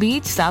 Myrtle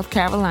Beach, South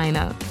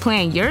Carolina.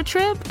 Plan your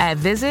trip at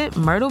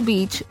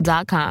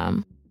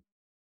visitmyrtlebeach.com.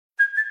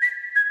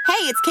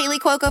 Hey, it's Kaylee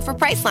Cuoco for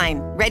Priceline.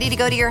 Ready to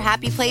go to your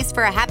happy place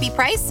for a happy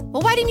price?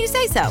 Well, why didn't you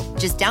say so?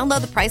 Just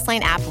download the Priceline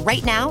app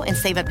right now and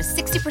save up to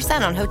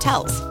 60% on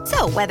hotels.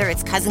 So whether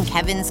it's Cousin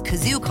Kevin's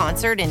Kazoo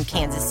Concert in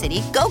Kansas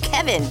City, go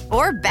Kevin,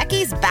 or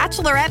Becky's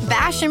Bachelorette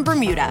Bash in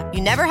Bermuda,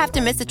 you never have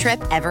to miss a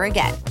trip ever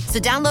again. So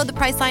download the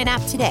Priceline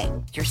app today.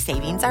 Your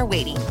savings are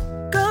waiting.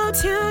 Go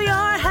to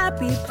your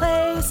happy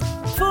place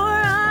for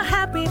a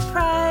happy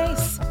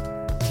price.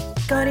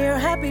 Go to your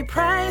happy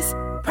price,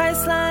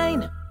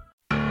 Priceline.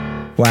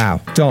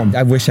 Wow, Dom,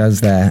 I wish I was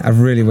there. I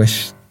really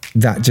wish.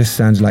 That just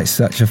sounds like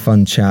such a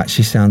fun chat.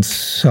 She sounds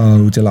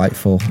so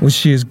delightful. Was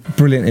she as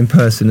brilliant in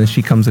person as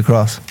she comes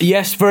across?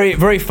 Yes, very,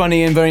 very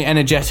funny and very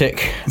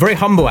energetic. Very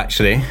humble,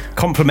 actually.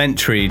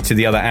 Complimentary to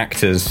the other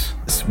actors,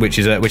 which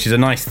is a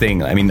nice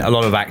thing. I mean, a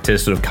lot of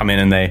actors sort of come in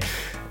and they...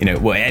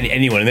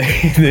 anyone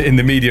in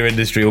the media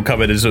industry will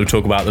come in and sort of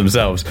talk about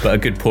themselves, but a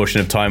good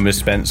portion of time was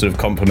spent sort of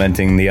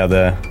complimenting the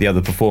other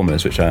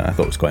performers, which I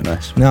thought was quite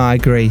nice. No, I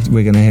agree.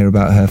 We're going to hear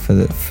about her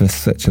for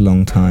such a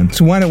long time.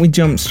 So why don't we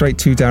jump straight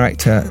to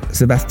director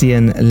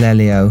Sebastián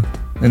Lelio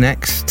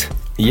next?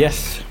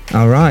 Yes.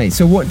 All right.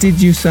 So what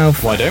did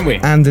yourself Why don't we?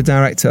 and the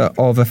director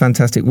of A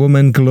Fantastic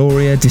Woman,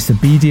 Gloria,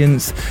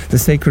 Disobedience, The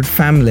Sacred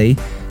Family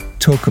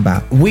talk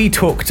about? We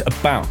talked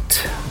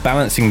about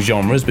balancing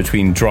genres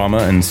between drama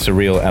and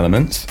surreal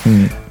elements,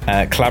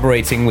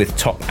 collaborating with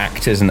top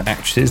actors and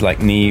actresses like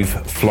Niamh,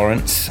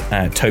 Florence,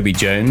 Toby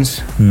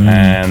Jones,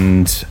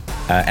 and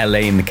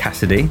Elaine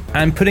Cassidy,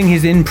 and putting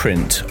his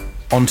imprint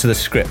onto the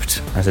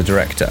script as a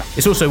director.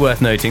 It's also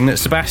worth noting that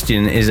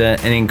Sebastián is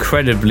an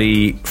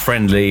incredibly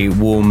friendly,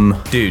 warm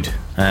dude.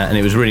 And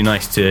it was really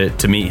nice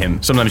to meet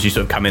him. Sometimes you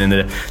sort of come in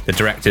and the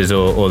directors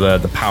or the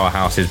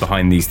powerhouses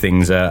behind these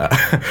things are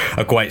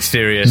quite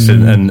serious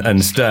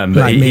and stern.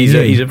 But like he's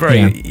a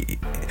very...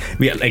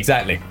 Yeah,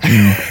 exactly.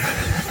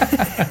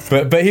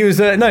 but he was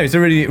he's a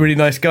really, really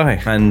nice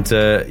guy. And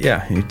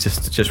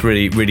just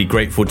really, really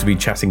grateful to be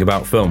chatting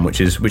about film, which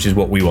is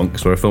what we want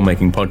because we're a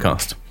filmmaking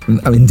podcast.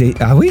 Oh,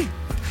 indeed. Are we?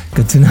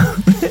 Good to know.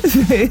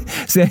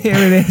 So here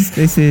it is.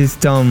 This is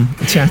Dom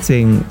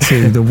chatting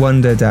to the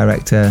wonder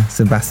director,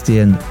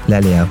 Sebastián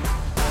Lelio.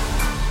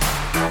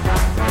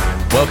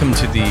 Welcome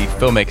to the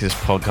Filmmakers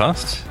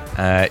Podcast.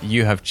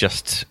 You have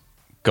just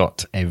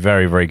got a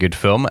very, very good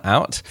film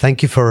out.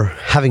 Thank you for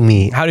having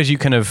me. How did you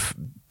kind of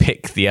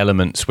pick the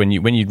elements when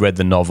you'd read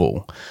the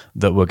novel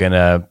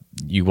that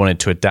you wanted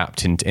to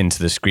adapt into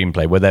the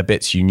screenplay? Were there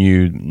bits you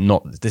knew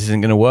this isn't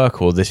going to work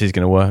or this is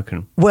going to work?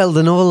 Well,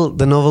 the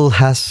novel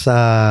has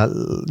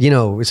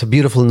it's a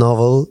beautiful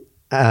novel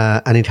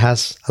and it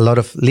has a lot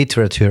of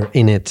literature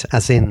in it,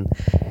 as in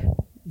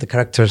the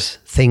characters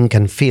think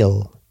and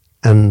feel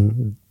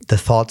and the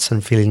thoughts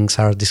and feelings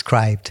are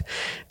described,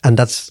 and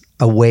that's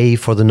a way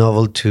for the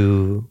novel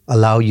to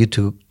allow you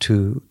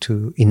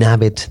to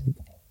inhabit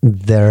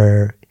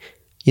their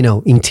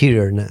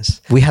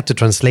interiorness. We had to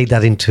translate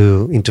that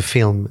into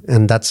film,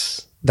 and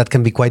that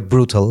can be quite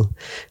brutal.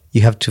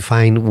 You have to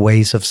find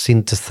ways of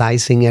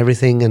synthesizing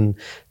everything and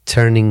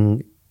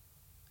turning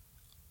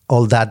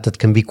all that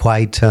can be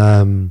quite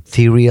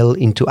ethereal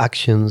into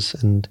actions,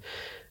 and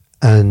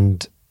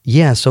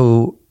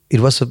so it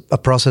was a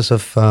process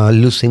of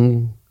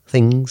losing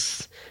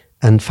things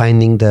and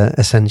finding the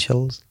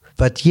essentials.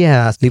 But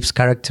yeah, Liv's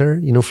character,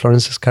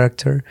 Florence's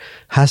character,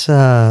 has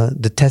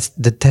the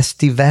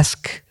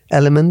Testivesque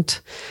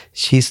element.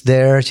 She's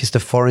there, she's the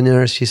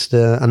foreigner, she's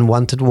the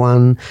unwanted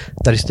one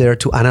that is there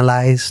to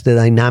analyze the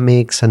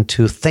dynamics and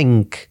to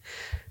think,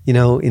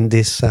 in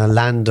this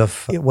land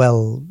of,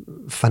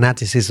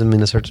 fanaticism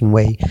in a certain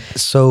way.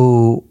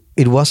 So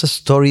it was a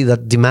story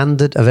that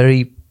demanded a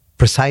very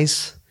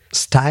precise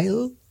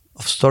style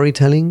of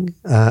storytelling,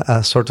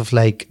 a sort of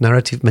like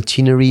narrative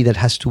machinery that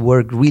has to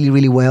work really,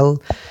 really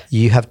well.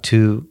 You have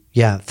to,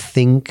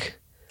 think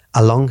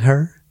along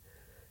her,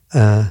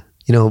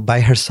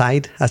 by her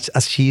side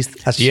as she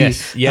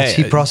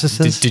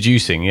processes.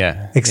 Deducing,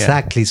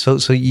 exactly.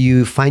 So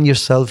you find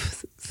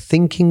yourself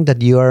thinking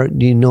that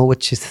you know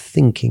what she's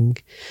thinking,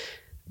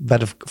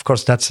 but of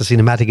course that's a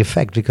cinematic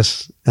effect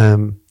because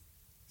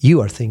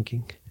you are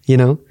thinking.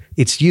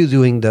 It's you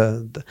doing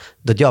the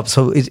job.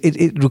 So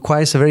it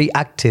requires a very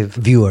active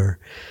viewer.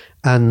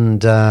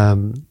 And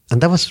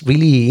that was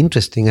really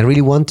interesting. I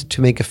really wanted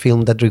to make a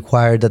film that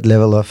required that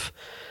level of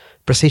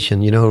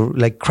precision,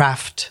 like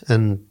craft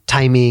and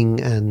timing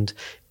and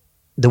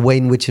the way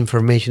in which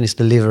information is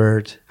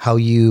delivered, how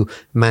you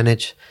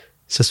manage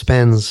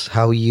suspense,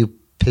 how you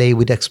play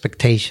with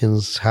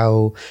expectations,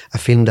 how a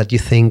film that you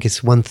think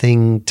is one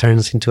thing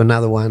turns into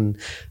another one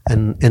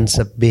and ends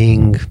up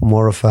being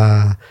more of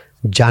a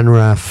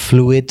genre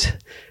fluid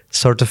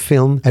sort of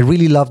film. I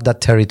really loved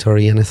that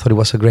territory, and I thought it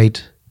was a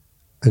great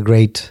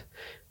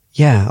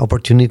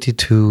opportunity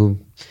to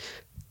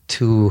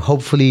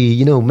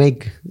hopefully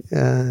make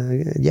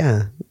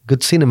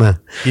good cinema.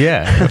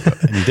 Yeah,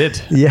 you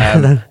did.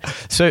 Yeah.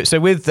 So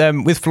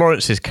with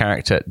Florence's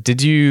character,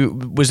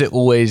 was it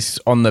always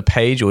on the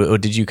page, or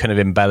did you kind of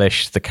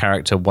embellish the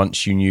character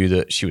once you knew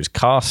that she was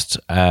cast?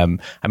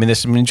 There's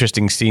some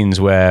interesting scenes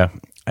where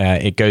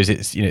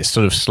it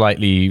sort of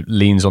slightly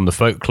leans on the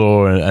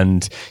folklore,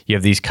 and you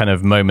have these kind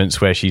of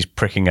moments where she's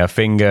pricking her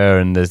finger,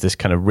 and there's this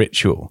kind of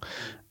ritual,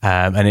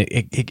 and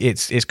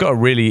it's got a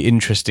really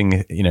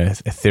interesting,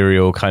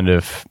 ethereal kind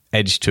of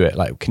edge to it.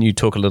 Like, can you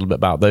talk a little bit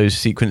about those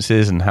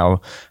sequences and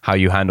how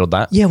you handled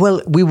that? Yeah,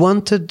 well, we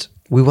wanted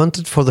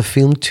for the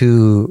film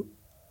to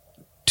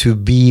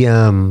be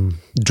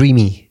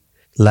dreamy,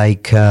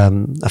 like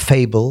a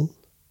fable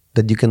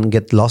that you can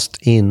get lost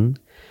in.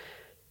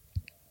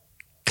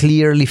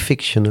 Clearly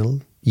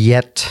fictional,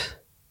 yet,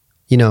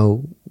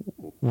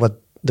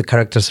 what the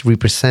characters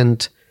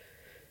represent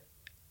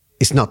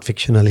is not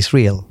fictional, it's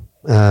real.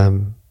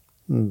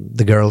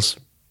 The girl's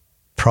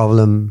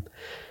problem,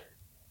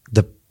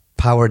 the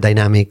power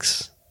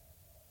dynamics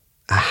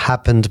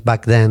happened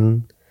back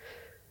then,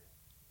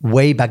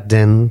 way back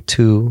then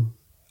too,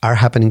 are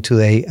happening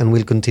today and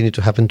will continue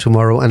to happen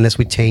tomorrow unless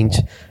we change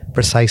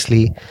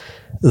precisely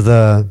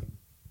the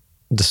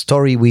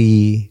story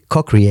we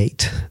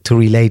co-create to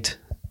relate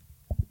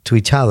to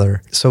each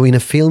other. So in a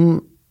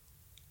film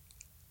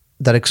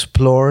that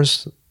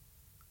explores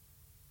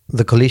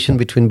the collision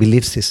between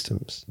belief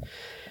systems,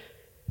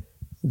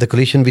 the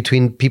collision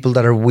between people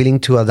that are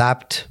willing to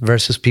adapt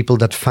versus people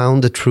that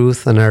found the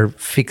truth and are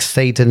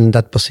fixated in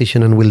that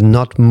position and will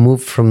not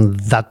move from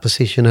that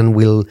position and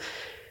will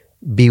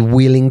be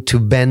willing to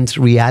bend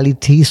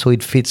reality so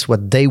it fits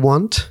what they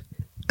want,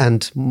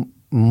 and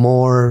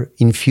more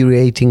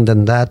infuriating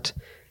than that,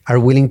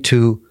 are willing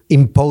to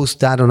impose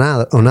that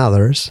on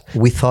others.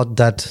 We thought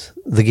that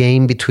the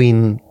game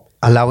between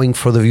allowing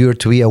for the viewer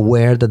to be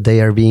aware that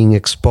they are being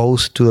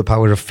exposed to the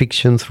power of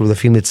fiction through the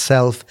film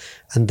itself,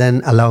 and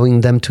then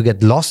allowing them to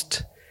get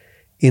lost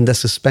in the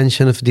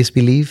suspension of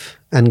disbelief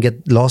and get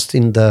lost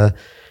in the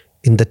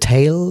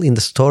tale, in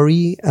the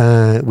story.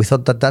 We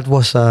thought that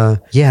was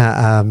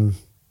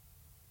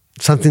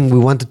something we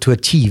wanted to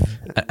achieve.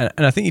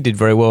 And I think you did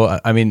very well.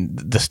 I mean,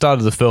 the start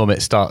of the film,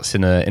 it starts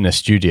in a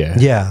studio.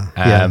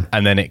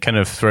 And then it kind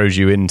of throws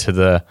you into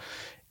the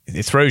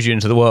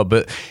world.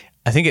 But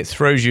I think it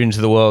throws you into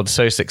the world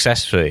so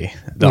successfully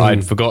that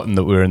I'd forgotten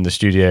that we were in the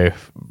studio,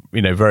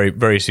 very,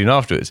 very soon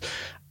afterwards.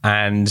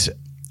 And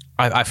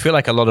I feel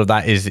like a lot of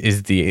that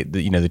is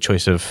the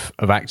choice of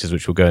actors,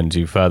 which we'll go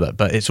into further.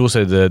 But it's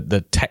also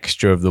the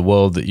texture of the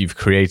world that you've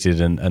created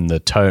and the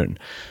tone.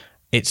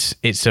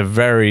 It's a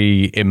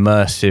very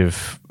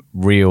immersive,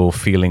 real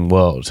feeling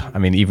world. I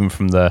mean, even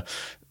from the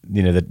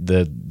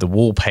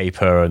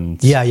wallpaper and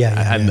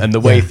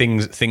the way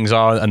things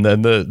are, and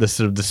the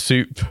sort of the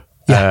soup.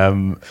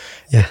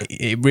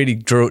 It really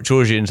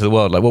draws you into the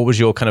world. Like, what was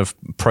your kind of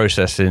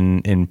process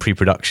in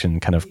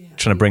pre-production, kind of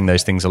trying to bring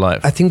those things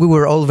alive? I think we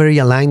were all very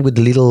aligned with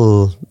the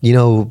little,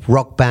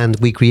 rock band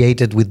we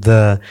created with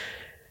the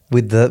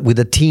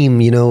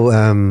team.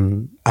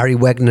 Ari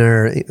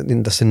Wegner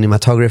in the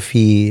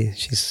cinematography.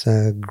 She's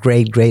a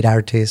great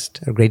artist,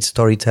 a great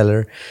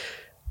storyteller.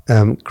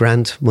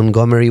 Grant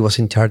Montgomery was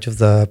in charge of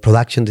the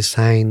production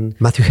design.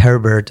 Matthew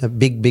Herbert, a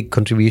big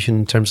contribution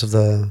in terms of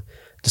the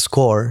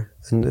score.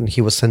 And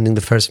he was sending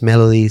the first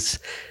melodies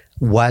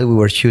while we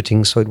were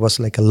shooting. So it was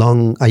like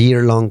a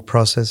year-long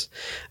process.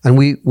 And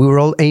we were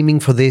all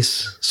aiming for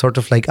this sort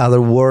of like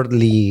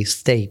otherworldly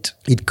state.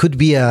 It could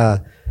be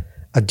a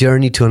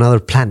journey to another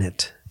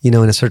planet, in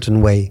a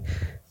certain way.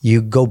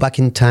 You go back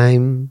in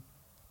time,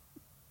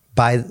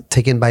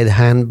 taken by the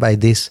hand by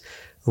this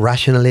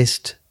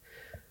rationalist,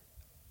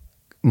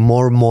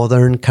 more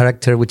modern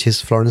character, which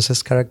is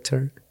Florence's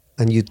character.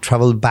 And you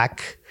travel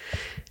back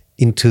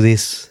into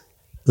this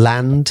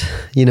land,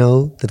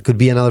 that could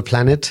be another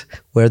planet,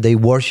 where they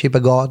worship a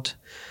god,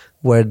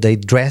 where they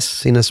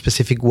dress in a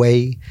specific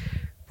way,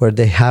 where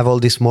they have all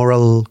these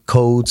moral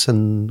codes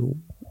and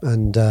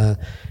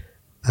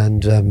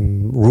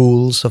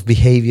rules of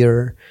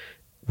behavior,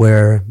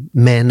 where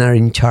men are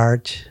in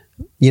charge,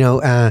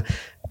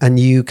 and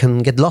you can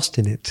get lost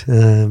in it.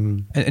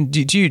 And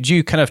do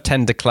you kind of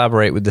tend to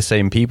collaborate with the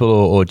same people,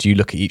 or do you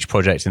look at each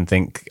project and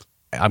think,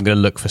 I'm going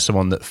to look for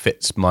someone that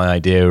fits my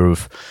idea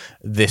of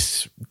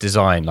this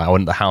design? Like, I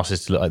want the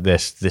houses to look like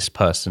this. This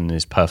person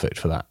is perfect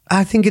for that.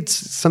 I think it's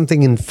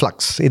something in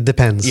flux. It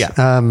depends.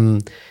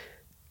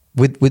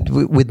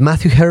 With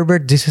Matthew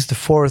Herbert, this is the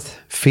fourth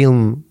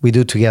film we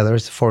do together.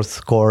 It's the fourth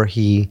score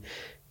he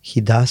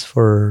does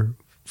for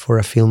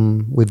a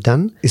film we've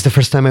done. It's the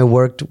first time I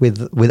worked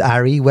with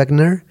Ari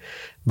Wegner,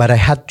 but I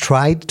had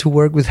tried to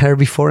work with her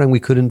before and we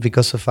couldn't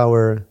because of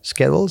our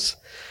schedules.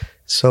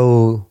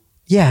 So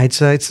yeah,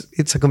 it's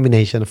a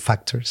combination of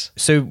factors.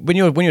 So when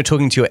you're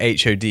talking to your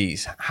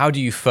HODs, how do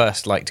you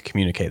first like to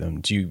communicate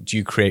them? Do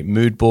you create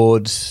mood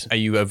boards? Are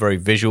you a very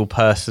visual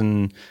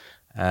person?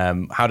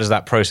 How does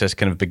that process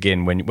kind of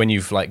begin when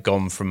you've like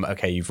gone from,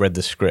 okay, you've read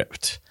the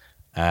script,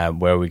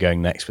 where are we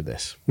going next with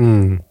this?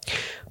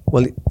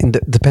 Well,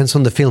 it depends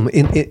on the film.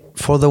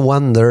 For The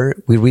Wonder,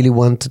 we really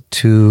wanted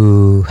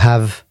to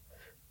have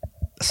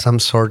some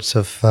sorts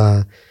of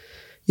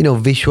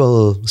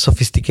visual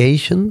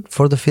sophistication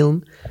for the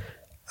film.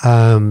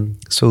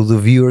 So the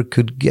viewer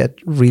could get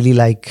really,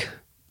 like,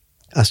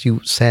 as you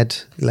said,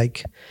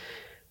 like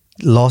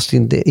lost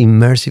in the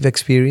immersive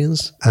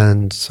experience.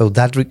 And so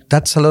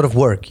that's a lot of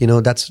work,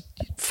 that's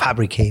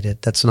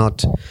fabricated. That's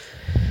not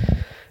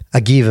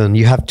a given.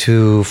 You have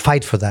to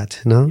fight for that,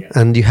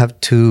 and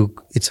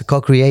it's a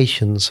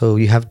co-creation. So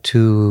you have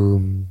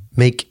to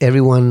make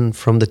everyone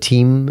from the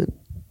team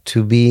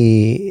to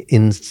be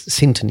in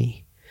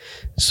synchrony.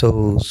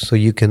 So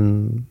you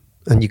can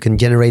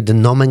generate the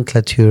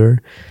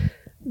nomenclature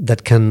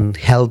that can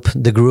help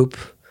the group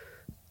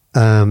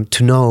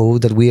to know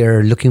that we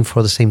are looking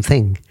for the same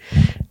thing.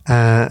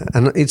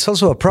 And it's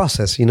also a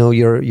process,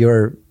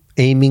 you're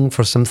aiming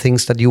for some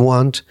things that you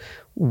want,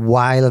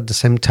 while at the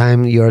same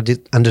time you're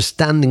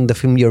understanding the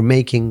film you're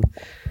making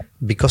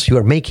because you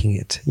are making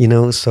it,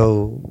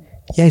 So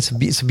yeah,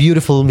 it's a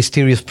beautiful,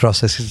 mysterious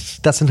process.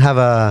 It doesn't have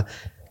a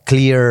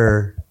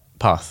clear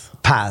path,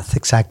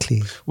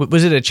 exactly.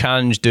 Was it a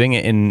challenge doing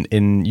it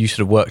in you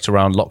sort of worked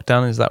around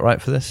lockdown, is that right,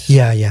 for this?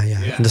 Yeah.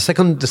 The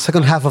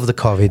second half of the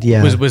COVID,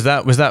 yeah. Was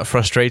that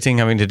frustrating,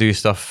 having to do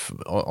stuff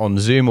on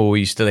Zoom, or were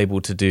you still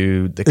able to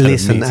do the kind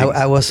of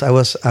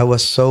meetings? I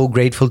was so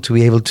grateful to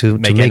be able to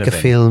make a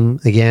film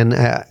again.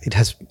 It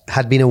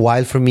had been a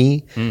while for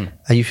me.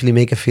 I usually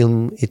make a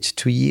film each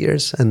 2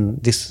 years,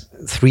 and this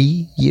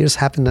 3 years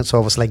happened, and so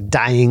I was like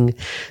dying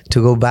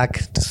to go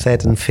back to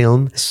set and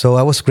film. So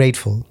I was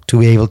grateful to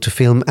be able to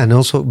film, and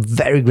also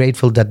very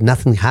grateful that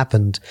nothing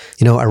happened.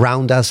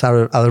 Around us,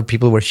 other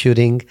people were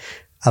shooting,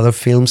 other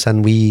films,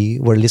 and we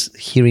were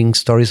hearing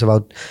stories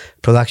about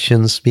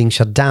productions being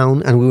shut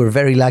down, and we were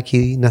very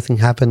lucky. Nothing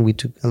happened. We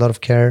took a lot of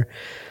care.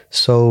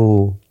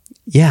 So,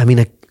 yeah, I mean,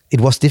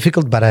 it was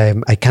difficult, but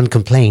I can't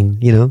complain,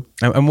 you know.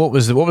 And what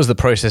was the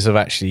process of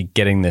actually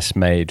getting this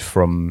made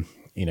from,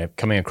 you know,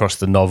 coming across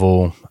the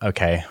novel?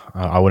 Okay,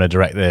 I want to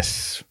direct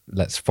this.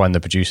 Let's find the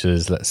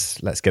producers.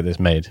 Let's get this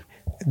made.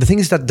 The thing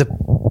is that the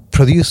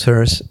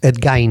producers,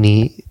 Ed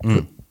Gainey,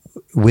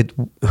 with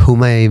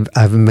whom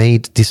I've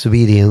made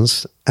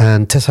Disobedience,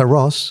 and Tessa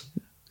Ross,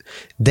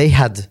 they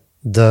had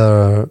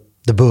the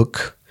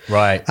book,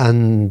 right?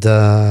 And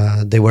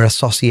they were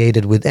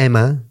associated with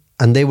Emma,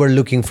 and they were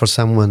looking for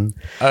someone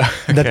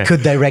that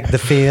could direct the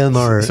film,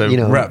 or so you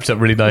know, wrapped up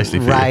really nicely.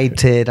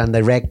 Write it and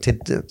direct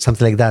it,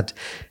 something like that.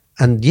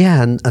 And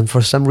yeah, and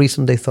for some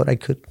reason they thought I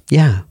could.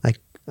 Yeah,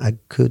 I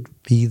could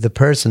be the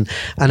person.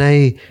 And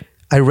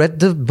I read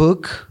the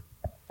book.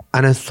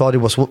 And I thought it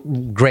was a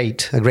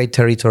great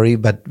territory,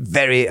 but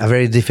a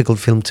very difficult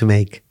film to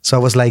make. So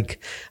I was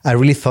like, I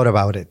really thought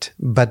about it,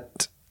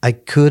 but I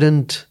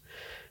couldn't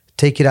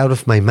take it out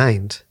of my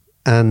mind.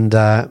 And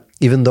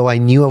even though I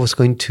knew I was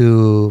going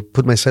to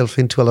put myself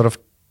into a lot of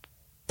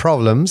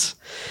problems,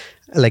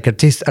 like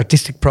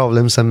artistic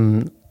problems,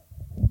 and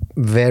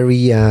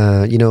very,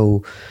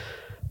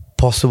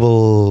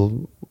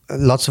 possible,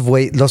 lots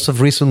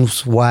of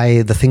reasons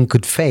why the thing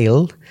could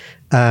fail.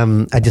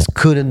 I just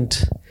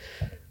couldn't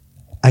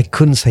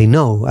say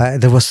no.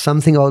 There was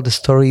something about the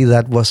story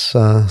that was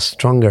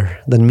stronger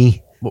than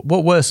me.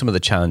 What were some of the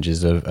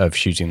challenges of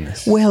shooting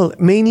this? Well,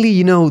 mainly,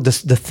 you know,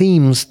 the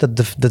themes that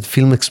the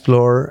film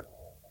explores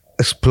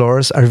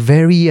are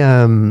very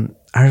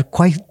are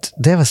quite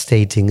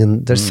devastating,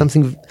 and there's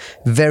something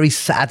very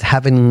sad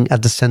happening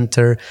at the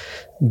center.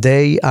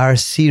 They are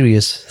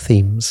serious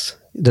themes.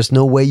 There's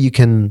no way you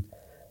can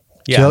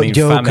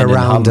joke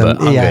around them.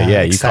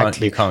 Hunger,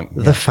 exactly. You can't.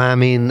 The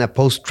famine, a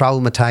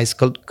post-traumatized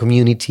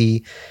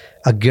community,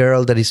 a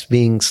girl that is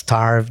being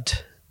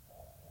starved.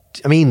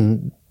 I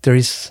mean, there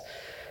is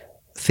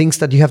things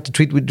that you have to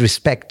treat with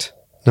respect.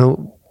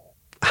 Now,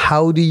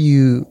 how do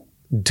you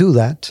do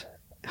that?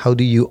 How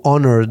do you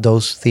honor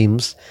those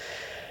themes,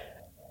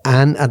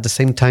 and at the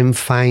same time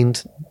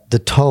find the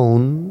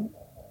tone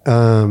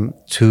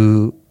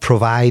to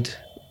provide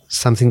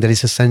something that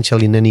is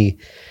essential in any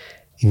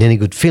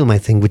good film, I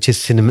think, which is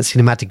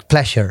cinematic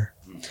pleasure.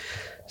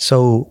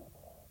 So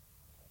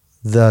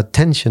the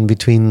tension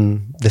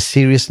between the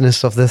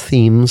seriousness of the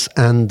themes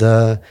and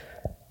the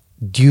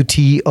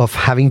duty of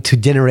having to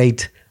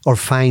generate or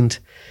find,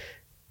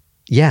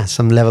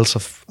 some levels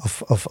of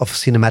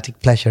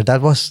cinematic pleasure.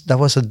 That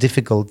was a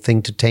difficult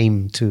thing to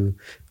tame, to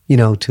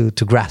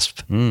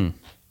grasp.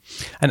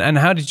 And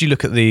how did you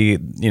look at the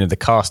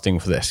casting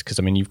for this? Because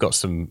I mean, you've got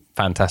some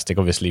fantastic.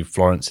 Obviously,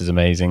 Florence is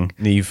amazing.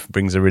 Niamh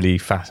brings a really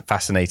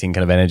fascinating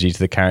kind of energy to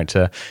the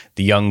character.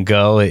 The young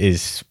girl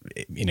is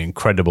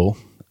incredible.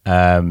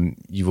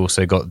 You've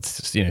also got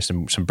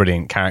some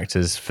brilliant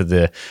characters for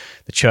the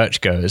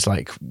churchgoers.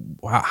 Like,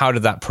 how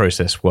did that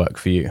process work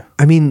for you?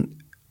 I mean,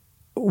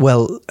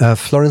 well,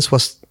 Florence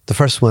was the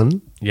first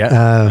one.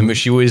 Yeah, and was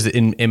she always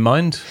in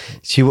mind?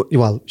 She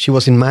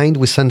was in mind.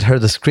 We sent her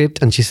the script,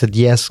 and she said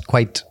yes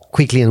quite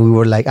quickly. And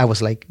I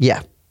was like,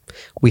 yeah,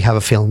 we have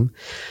a film.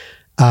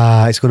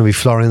 It's going to be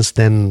Florence.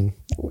 Then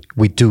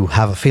we do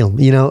have a film,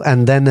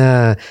 And then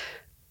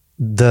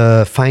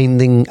the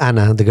finding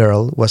Anna, the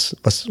girl, was.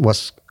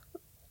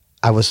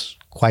 I was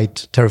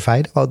quite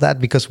terrified about that,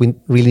 because we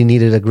really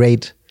needed a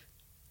great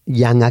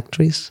young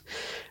actress,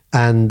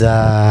 and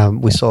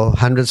we saw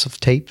hundreds of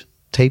tapes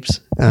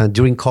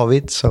during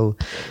COVID. So,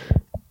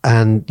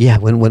 and yeah,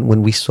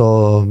 when we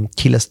saw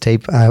Kila's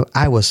tape,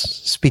 I was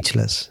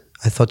speechless.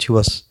 I thought she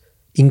was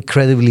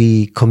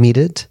incredibly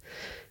committed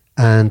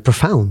and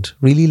profound,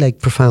 really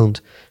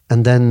profound.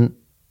 And then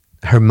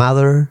her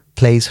mother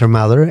plays her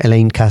mother,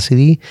 Elaine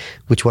Cassidy,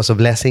 which was a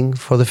blessing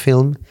for the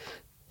film,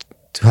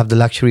 to have the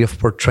luxury of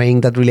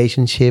portraying that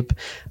relationship,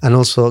 and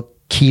also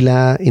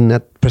Kila in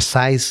that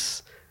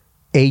precise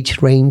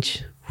age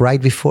range,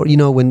 right before,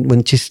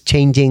 when she's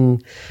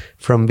changing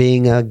from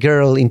being a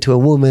girl into a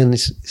woman.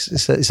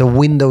 It's a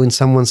window in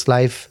someone's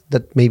life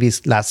that maybe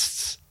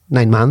lasts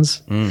 9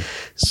 months.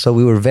 So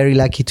we were very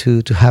lucky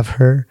to have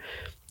her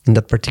in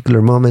that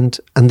particular moment.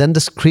 And then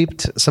the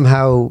script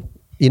somehow,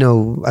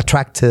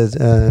 attracted,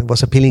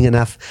 was appealing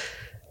enough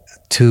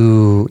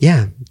to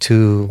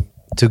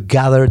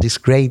gather this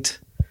great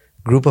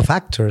group of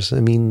actors. I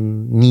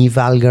mean, Niamh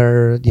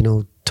Algar,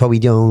 Toby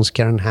Jones,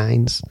 Karen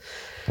Hines,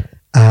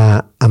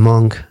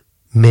 among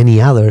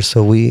many others.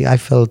 So I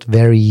felt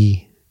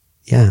very,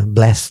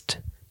 blessed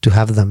to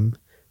have them.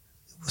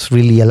 It was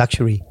really a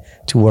luxury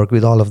to work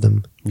with all of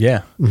them.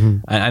 Yeah,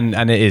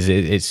 and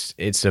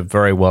it's a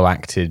very well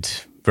acted,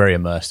 very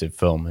immersive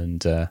film,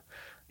 and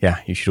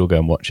you should all go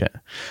and watch it.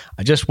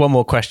 Just one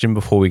more question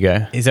before we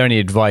go. Is there any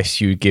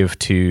advice you give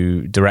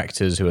to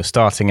directors who are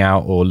starting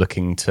out or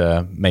looking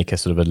to make a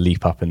sort of a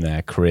leap up in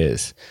their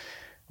careers?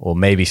 Or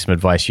maybe some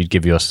advice you'd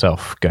give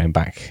yourself going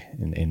back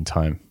in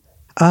time?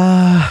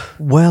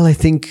 Well, I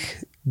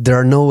think there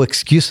are no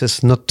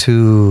excuses not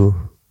to,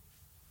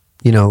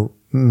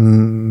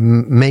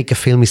 make a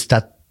film. Is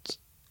that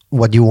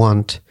what you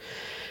want?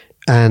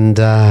 And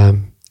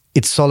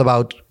it's all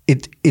about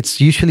it. It's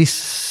usually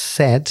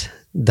said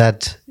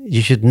that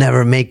you should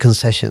never make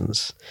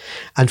concessions.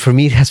 And for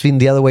me, it has been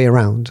the other way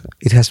around.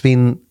 It has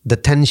been the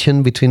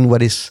tension between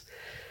what is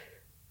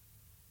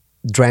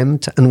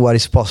dreamt and what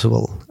is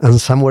possible. And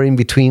somewhere in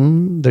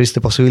between, there is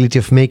the possibility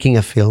of making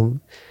a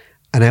film.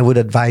 And I would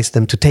advise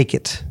them to take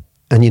it.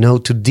 And,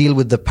 to deal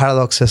with the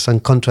paradoxes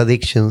and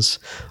contradictions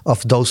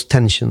of those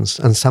tensions.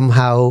 And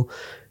somehow,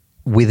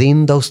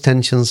 within those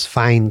tensions,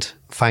 find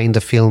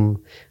a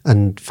film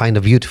and find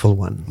a beautiful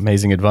one.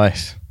 Amazing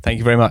advice. Thank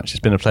you very much. It's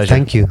been a pleasure.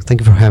 Thank you.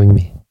 Thank you for having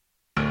me.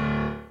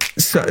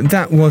 So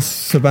that was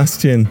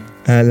Sebastián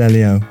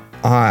Lelio.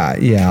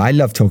 I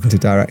love talking to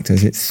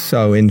directors. It's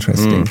so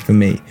interesting for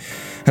me.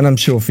 And I'm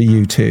sure for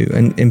you too.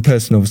 And in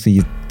person, obviously,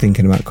 you're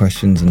thinking about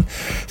questions and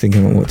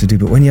thinking about what to do.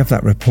 But when you have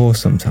that rapport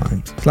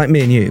sometimes, it's like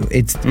me and you,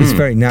 it's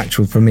very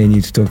natural for me and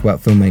you to talk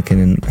about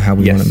filmmaking and how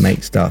we want to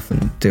make stuff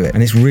and do it.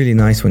 And it's really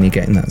nice when you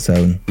get in that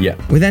zone. Yeah.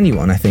 With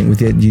anyone, I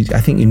think.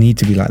 I think you need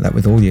to be like that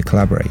with all your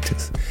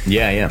collaborators.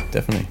 Yeah,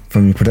 definitely.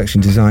 From your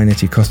production designer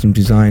to your costume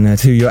designer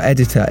to your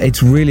editor,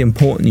 it's really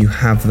important you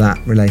have that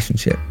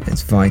relationship.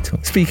 It's vital.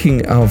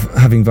 Speaking of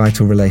having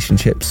vital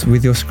relationships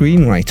with your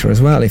screenwriter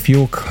as well, if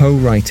you're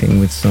co-writing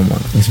with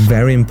someone, it's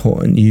very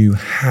important you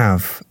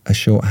have a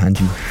shorthand,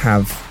 you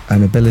have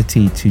an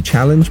ability to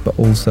challenge but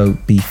also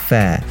be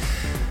fair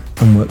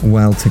and work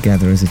well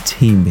together as a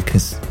team,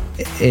 because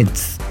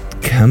it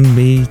can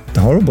be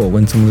horrible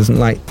when someone doesn't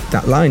like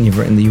that line you've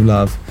written that you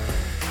love,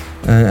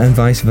 and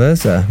vice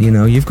versa.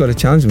 You've got to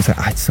challenge them and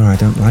say, sorry, I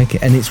don't like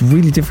it. And it's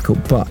really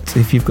difficult, but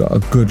if you've got a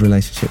good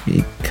relationship,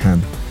 it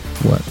can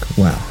work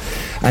well.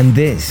 And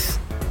this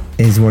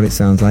is what it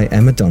sounds like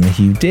Emma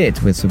Donoghue did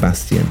with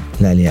Sebastián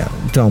Lelio.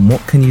 Dom,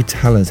 what can you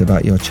tell us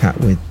about your chat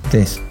with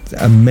this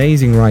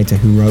amazing writer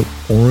who wrote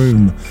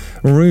Room?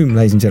 Room,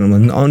 ladies and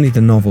gentlemen, not only the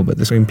novel, but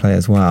the screenplay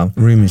as well.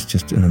 Room is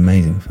just an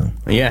amazing film.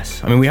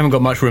 Yes. I mean, we haven't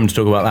got much room to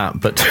talk about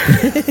that, but...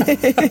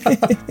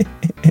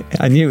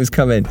 I knew it was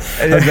coming.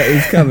 I was like,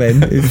 it's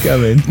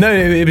coming. No,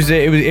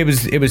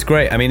 it was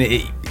great. I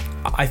mean,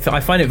 I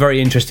find it very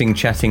interesting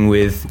chatting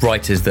with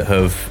writers that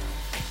have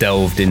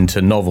delved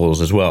into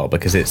novels as well,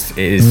 because it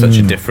is such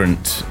a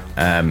different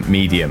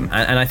medium,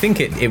 and I think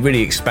it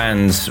really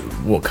expands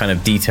what kind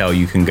of detail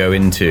you can go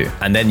into,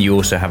 and then you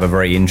also have a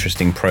very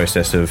interesting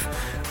process of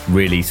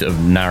really sort of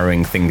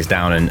narrowing things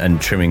down and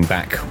trimming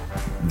back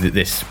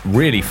this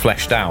really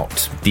fleshed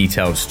out,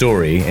 detailed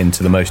story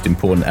into the most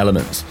important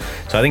elements.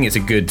 So I think it's a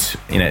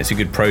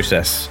good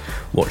process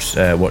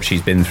what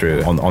she's been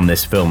through on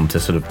this film, to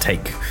sort of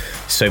take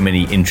so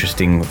many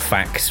interesting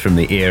facts from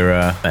the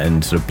era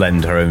and sort of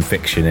blend her own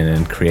fiction in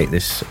and create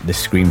this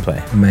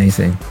screenplay.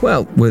 Amazing.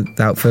 Well,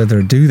 without further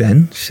ado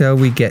then, shall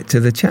we get to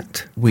the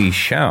chat? We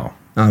shall.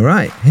 All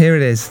right, here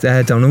it is,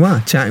 Dom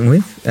Noir chatting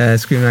with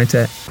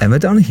screenwriter Emma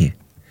Donoghue.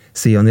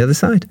 See you on the other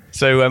side.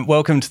 So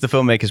welcome to the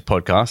Filmmakers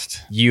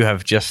Podcast. You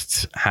have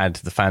just had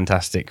the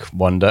fantastic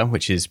Wonder,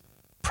 which is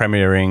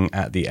premiering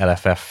at the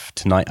LFF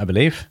tonight, I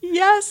believe.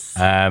 Yes.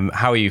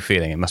 How are you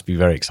feeling? It must be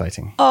very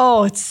exciting.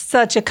 Oh, it's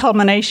such a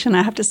culmination,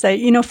 I have to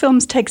say.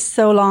 Films take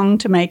so long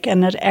to make,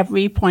 and at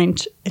every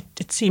point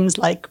it seems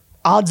like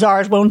odds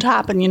are it won't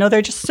happen. There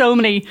are just so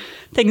many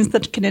things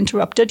that can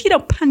interrupt it,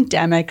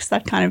 pandemics,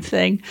 that kind of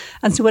thing.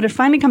 And so when it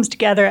finally comes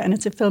together and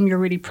it's a film you're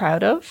really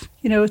proud of,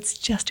 it's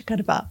just a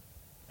kind of a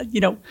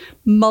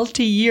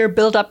multi-year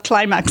build-up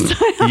climax,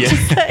 I have to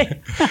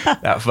say.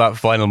 that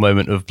final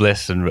moment of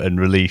bliss and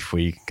relief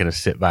where you can kind of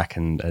sit back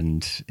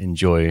and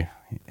enjoy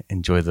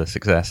the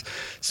success.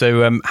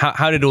 So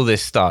how did all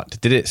this start?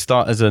 Did it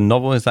start as a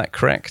novel? Is that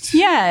correct?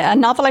 Yeah, a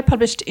novel I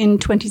published in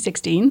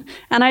 2016.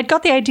 And I'd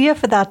got the idea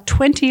for that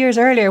 20 years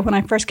earlier when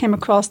I first came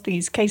across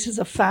these cases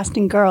of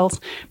fasting girls.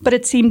 But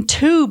it seemed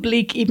too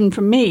bleak even for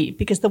me,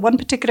 because the one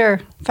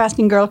particular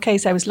fasting girl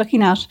case I was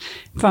looking at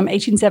from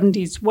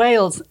 1870s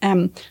Wales,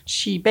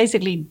 she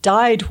basically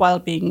died while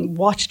being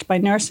watched by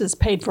nurses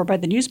paid for by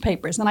the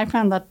newspapers. And I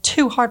found that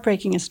too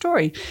heartbreaking a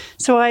story.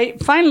 So I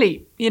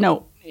finally,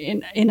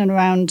 in and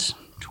around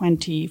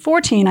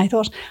 2014, I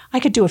thought I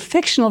could do a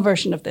fictional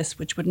version of this,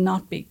 which would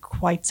not be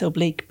quite so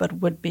bleak, but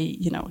would be,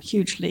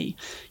 hugely,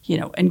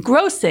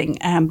 engrossing,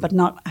 but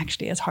not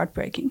actually as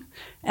heartbreaking.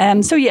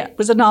 So yeah, it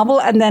was a novel.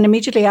 And then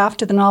immediately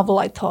after the novel,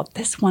 I thought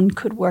this one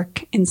could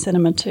work in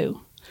cinema too.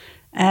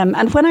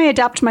 And when I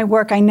adapt my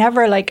work, I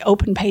never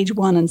open page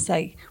one and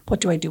say, what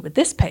do I do with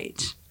this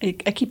page? I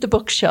keep the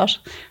book shut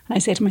and I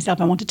say to myself,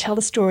 I want to tell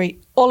the story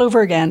all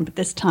over again, but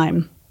this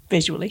time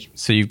visually.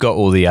 So you've got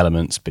all the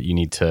elements, but you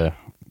need to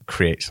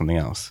create something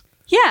else.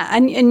 Yeah,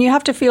 and you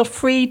have to feel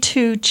free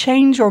to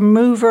change or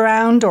move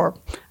around or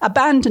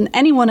abandon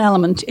any one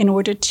element in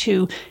order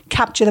to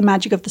capture the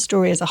magic of the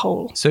story as a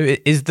whole. So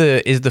is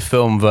the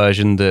film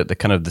version, the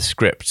kind of the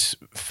script,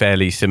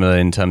 fairly similar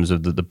in terms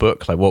of the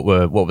book? What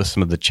were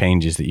some of the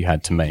changes that you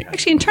had to make?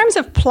 Actually, in terms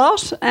of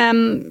plot,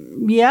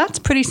 yeah, it's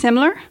pretty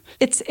similar.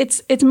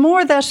 It's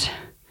more that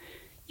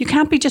you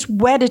can't be just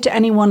wedded to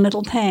any one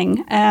little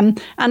thing.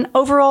 And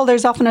overall,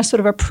 there's often a sort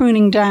of a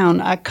pruning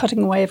down, a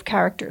cutting away of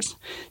characters.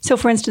 So,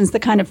 for instance, the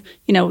kind of,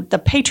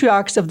 the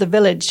patriarchs of the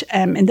village,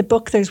 in the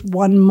book, there's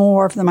one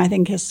more of them, I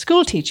think, his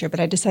school teacher, but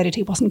I decided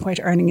he wasn't quite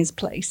earning his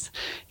place.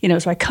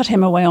 So I cut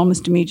him away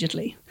almost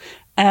immediately.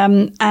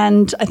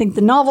 And I think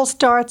the novel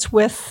starts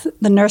with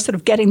the nurse sort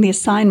of getting the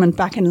assignment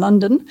back in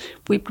London.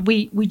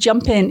 We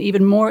jump in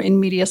even more in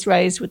medias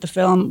res with the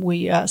film.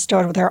 We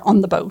start with her on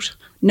the boat.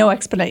 No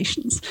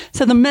explanations.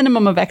 So the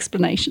minimum of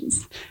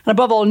explanations. And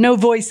above all, no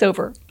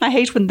voiceover. I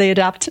hate when they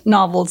adapt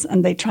novels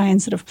and they try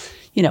and sort of,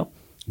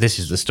 this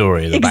is the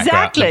story, the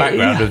exactly.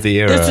 background of the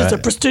era. This is a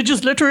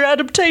prestigious literary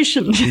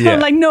adaptation. I'm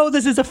like, no,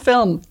 this is a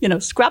film.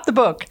 Scrap the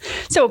book.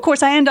 So, of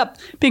course, I end up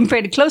being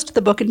fairly close to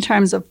the book in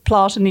terms of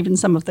plot and even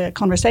some of the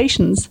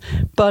conversations.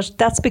 But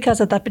that's because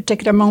at that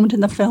particular moment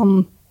in the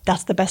film,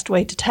 that's the best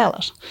way to tell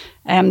it.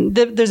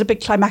 There's a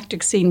big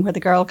climactic scene where the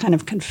girl kind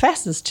of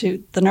confesses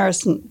to the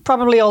nurse, and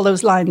probably all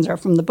those lines are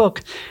from the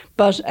book.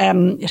 But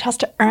it has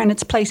to earn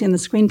its place in the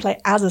screenplay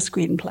as a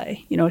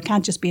screenplay. It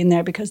can't just be in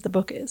there because the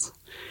book is.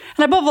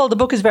 And above all, the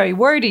book is very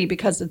wordy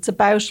because it's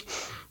about,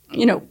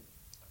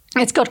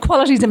 it's got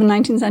qualities of a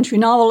 19th century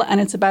novel, and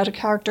it's about a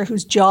character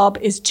whose job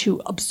is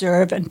to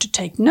observe and to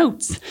take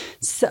notes.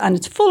 And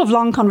it's full of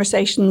long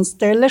conversations.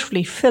 They're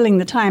literally filling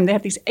the time. They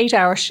have these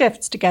 8-hour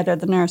shifts together,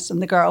 the nurse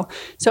and the girl.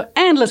 So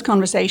endless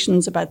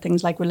conversations about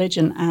things like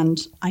religion. And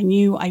I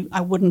knew I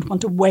wouldn't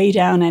want to weigh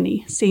down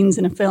any scenes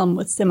in a film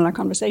with similar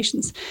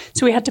conversations.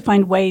 So we had to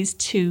find ways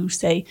to,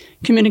 say,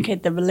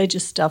 communicate the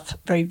religious stuff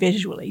very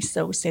visually.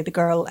 So, say, the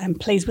girl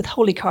plays with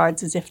holy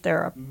cards as if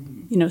they're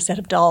a set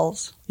of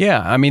dolls.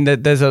 Yeah, I mean,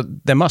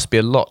 there must be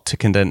a lot to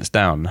condense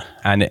down,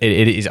 and it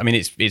is. I mean,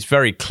 it's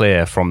very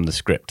clear from the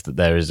script that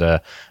there is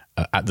at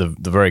the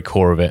very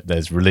core of it,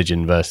 there's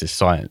religion versus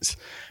science,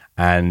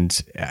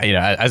 and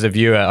as a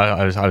viewer,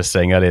 I was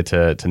saying earlier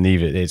to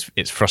Niamh,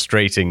 it's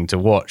frustrating to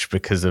watch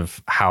because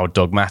of how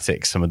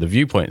dogmatic some of the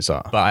viewpoints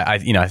are. But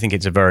I think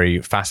it's a very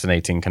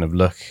fascinating kind of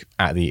look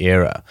at the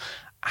era.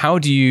 How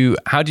do you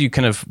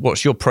kind of,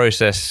 what's your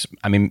process?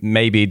 I mean,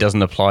 maybe it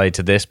doesn't apply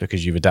to this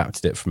because you've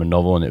adapted it from a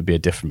novel and it would be a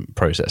different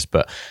process,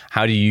 but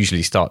how do you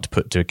usually start to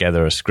put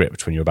together a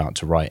script when you're about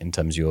to write in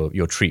terms of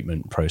your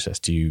treatment process?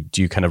 Do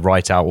you kind of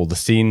write out all the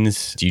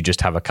scenes? Do you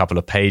just have a couple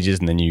of pages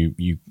and then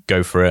you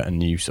go for it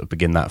and you sort of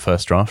begin that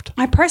first draft?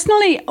 I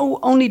personally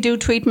only do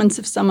treatments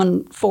if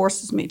someone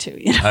forces me to.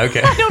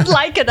 Okay. I don't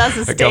like it as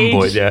a stage.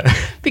 Gunpoint, yeah.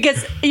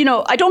 Because,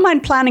 I don't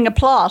mind planning a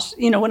plot.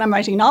 When I'm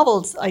writing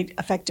novels, I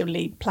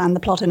effectively plan the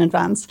plot in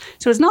advance.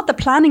 So it's not the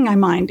planning I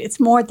mind, it's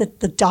more the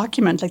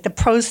document, like the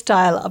prose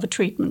style of a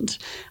treatment.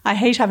 I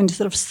hate having to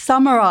sort of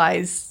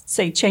summarize,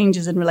 say,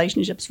 changes in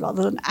relationships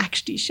rather than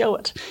actually show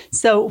it.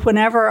 So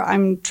whenever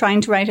I'm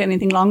trying to write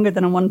anything longer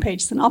than a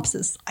one-page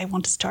synopsis, I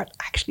want to start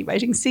actually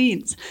writing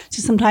scenes.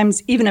 So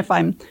sometimes, even if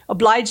I'm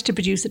obliged to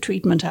produce a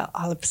treatment,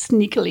 I'll have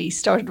sneakily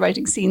started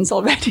writing scenes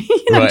already,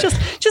 right.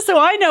 just so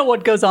I know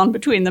what goes on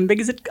between them,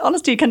 because it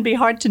honestly can be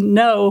hard to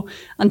know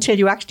until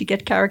you actually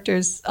get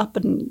characters up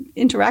and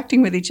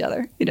interacting with each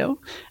other,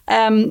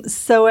 in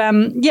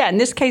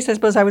this case, I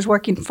suppose I was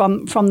working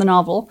from the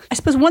novel. I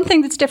suppose one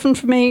thing that's different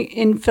for me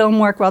in film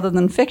work rather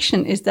than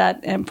fiction is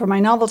that for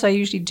my novels, I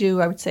usually do,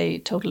 I would say, a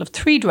total of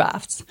 3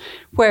 drafts,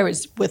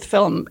 whereas with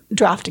film,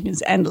 drafting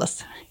is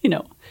endless,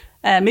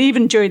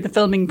 even during the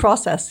filming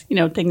process,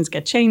 things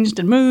get changed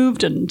and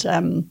moved and,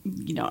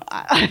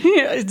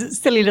 it's a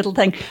silly little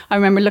thing. I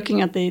remember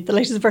looking at the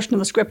latest version of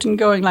the script and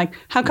going like,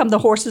 how come the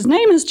horse's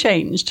name has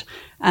changed?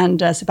 And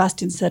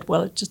Sebastián said,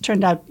 well, it just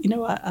turned out,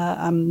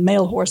 a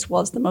male horse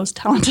was the most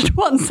talented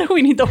one, so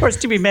we need the horse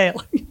to be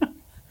male.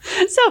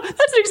 So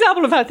that's an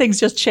example of how things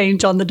just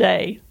change on the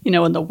day,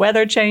 and the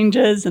weather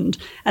changes. And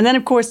then,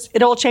 of course,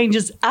 it all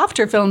changes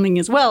after filming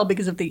as well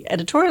because of the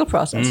editorial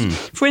process.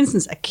 For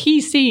instance, a key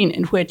scene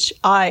in which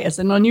I, as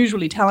an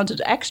unusually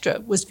talented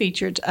extra, was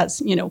featured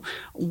as,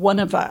 one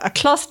of a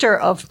cluster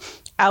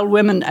of old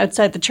women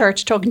outside the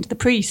church talking to the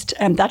priest,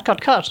 and that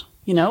got cut,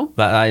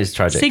 That is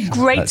tragic. See,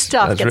 great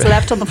stuff gets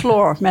left on the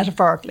floor,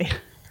 metaphorically.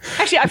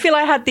 Actually, I feel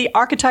I had the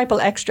archetypal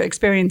extra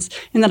experience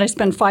in that I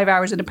spent 5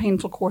 hours in a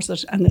painful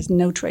corset and there's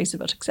no trace of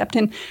it, except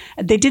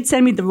they did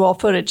send me the raw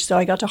footage, so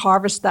I got to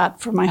harvest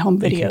that for my home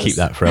videos. You can keep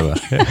that forever.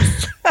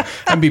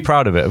 And be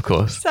proud of it, of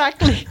course.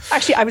 Exactly.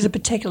 Actually, I was a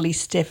particularly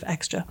stiff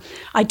extra.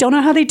 I don't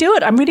know how they do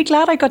it. I'm really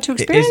glad I got to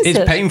experience it.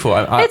 It's painful.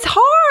 It's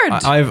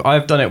hard.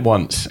 I've done it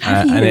once,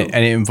 and it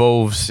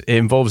involves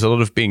a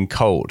lot of being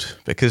cold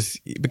because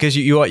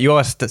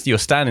you're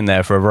standing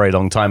there for a very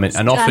long time,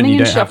 and often you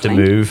don't have to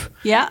move.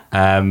 Yeah.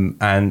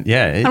 And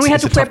we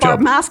had to whip our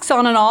masks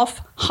on and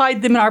off,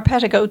 hide them in our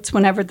petticoats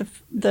whenever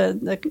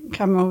the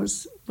camera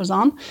was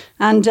on.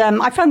 And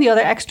I found the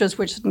other extras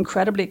were just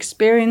incredibly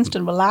experienced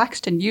and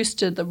relaxed and used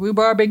to the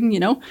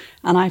rhubarbing,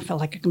 and I felt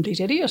like a complete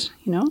idiot,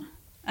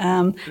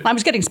 I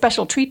was getting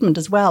special treatment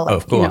as well.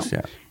 Of course,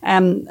 yeah.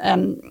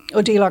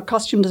 Odile, our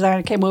costume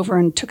designer, came over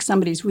and took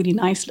somebody's really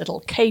nice little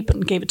cape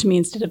and gave it to me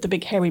instead of the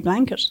big hairy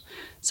blanket.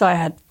 So I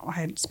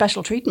had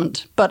special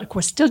treatment, but of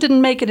course still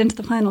didn't make it into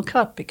the final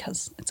cut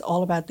because it's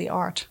all about the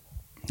art.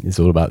 It's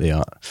all about the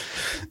art.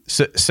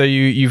 So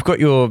you've got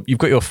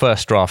your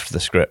first draft of the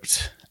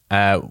script.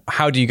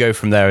 How do you go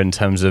from there in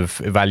terms of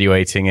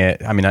evaluating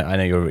it? I mean, I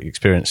know you're an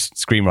experienced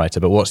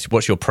screenwriter, but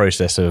what's your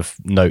process of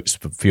notes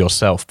for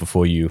yourself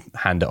before you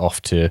hand it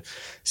off to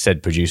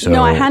said producer?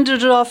 No, I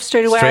handed it off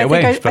straight away.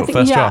 I think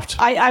first draft.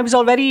 I was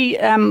already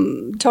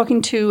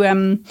talking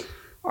to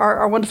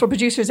our wonderful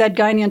producers, Ed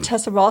Guiney and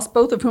Tessa Ross,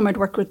 both of whom I'd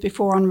worked with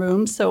before on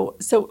Room. So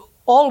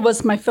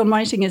always my film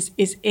writing is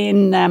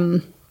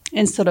in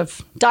sort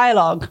of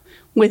dialogue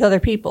with other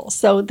people.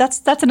 So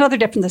that's another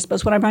difference, I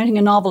suppose. When I'm writing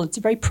a novel, it's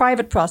a very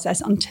private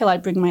process until I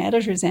bring my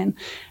editors in.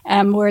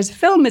 Whereas a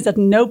film is at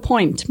no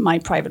point my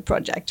private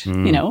project,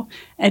 you know.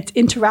 It's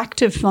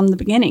interactive from the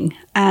beginning.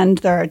 And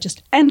there are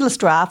just endless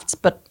drafts,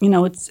 but, you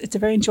know, it's a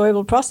very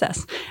enjoyable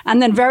process.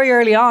 And then very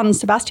early on,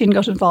 Sebastián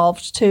got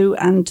involved too.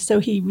 And so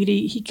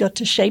he got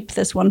to shape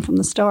this one from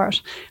the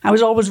start. I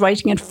was always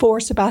writing it for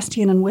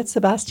Sebastián and with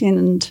Sebastián,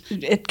 and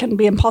it can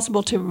be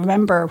impossible to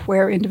remember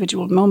where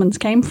individual moments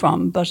came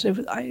from, but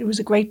it was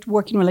a great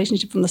working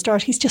relationship from the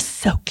start. He's just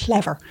so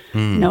clever.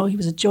 You know, he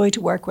was a joy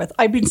to work with.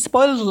 I'd been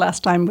spoiled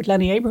last time with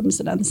Lenny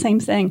Abrahamson, and the same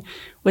thing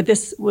with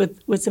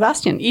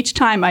Sebastián. Each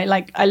time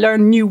I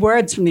learn new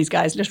words from these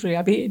guys. Literally,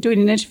 I'd be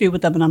doing an interview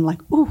with them and I'm like,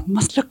 ooh,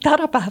 must look that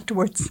up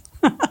afterwards.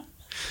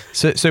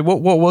 So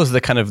what was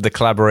the kind of the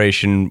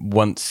collaboration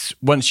once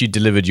you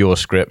delivered your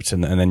script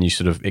and then you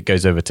sort of, it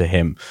goes over to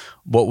him?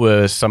 What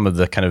were some of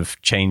the kind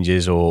of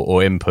changes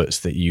or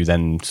inputs that you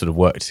then sort of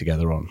worked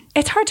together on?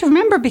 It's hard to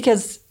remember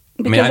because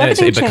I mean, I know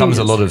it becomes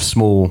a lot of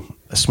small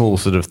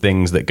sort of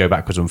things that go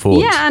backwards and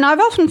forwards. Yeah, and I've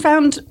often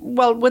found,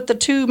 well, with the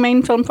two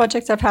main film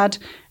projects I've had,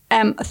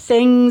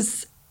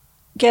 things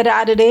get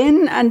added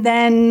in and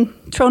then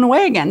thrown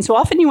away again. So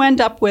often you end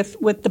up with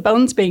the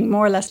bones being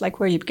more or less like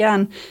where you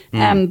began,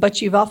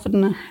 but you've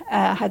often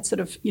had sort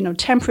of, you know,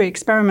 temporary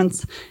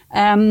experiments.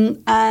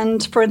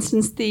 And for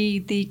instance,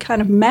 the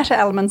kind of meta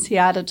elements he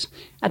added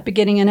at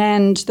beginning and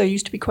end, there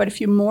used to be quite a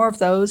few more of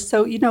those.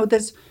 So, you know,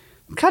 there's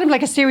kind of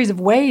like a series of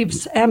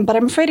waves, but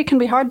I'm afraid it can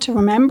be hard to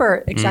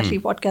remember exactly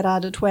what got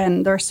added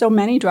when. There are so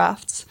many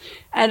drafts.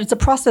 And it's a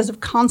process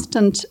of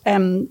constant,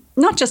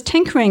 not just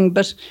tinkering,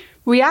 but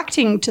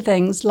reacting to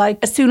things. Like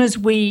as soon as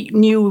we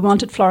knew we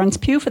wanted Florence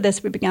Pugh for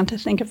this, we began to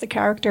think of the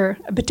character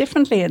a bit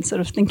differently and sort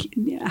of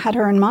had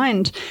her in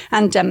mind.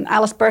 And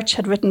Alice Birch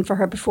had written for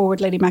her before with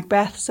Lady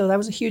Macbeth, so that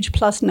was a huge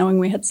plus, knowing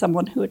we had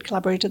someone who had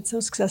collaborated so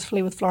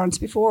successfully with Florence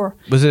before.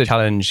 Was it a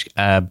challenge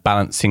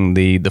balancing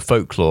the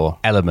folklore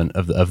element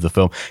of the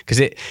film? Because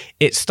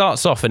it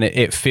starts off and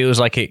it feels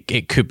like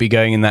it could be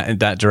going in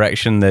that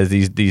direction. There's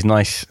these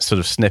nice sort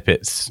of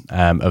snippets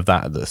of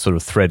that sort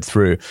of thread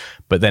through,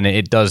 but then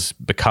it does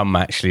become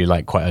actually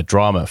like quite a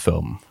drama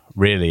film,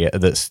 really,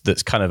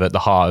 that's kind of at the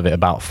heart of it,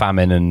 about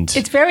famine. And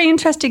it's very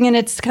interesting in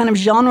its kind of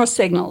genre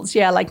signals.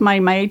 Yeah, like my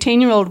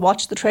 18-year-old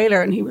watched the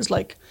trailer and he was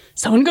like,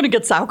 someone going to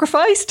get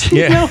sacrificed?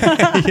 Yeah. You know?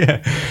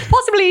 Yeah.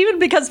 Possibly even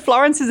because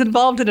Florence is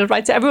involved in it,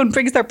 right? So everyone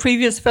brings their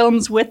previous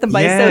films with them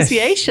by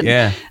association.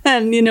 Yeah.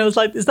 And, you know, it's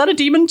like, is that a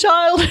demon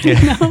child? Yeah.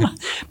 You know?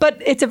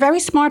 But it's a very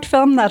smart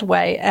film that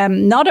way.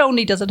 Not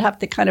only does it have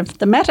the kind of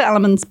the meta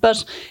elements,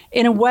 but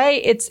in a way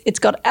it's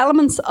got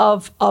elements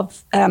of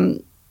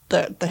the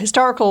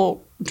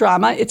historical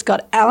drama. It's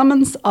got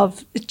elements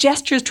of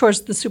gestures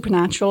towards the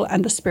supernatural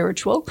and the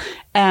spiritual.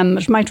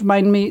 It might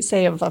remind me,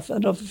 say, of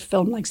a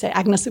film like, say,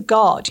 Agnes of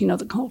God, you know,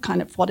 the whole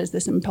kind of, what is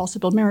this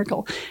impossible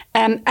miracle?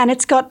 And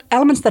it's got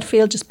elements that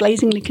feel just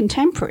blazingly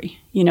contemporary,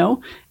 you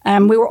know.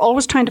 We were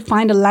always trying to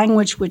find a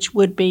language which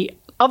would be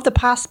of the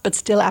past, but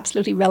still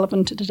absolutely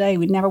relevant to today.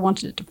 We never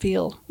wanted it to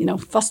feel, you know,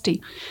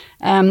 fusty.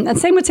 And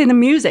same with, say, the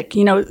music.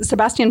 You know,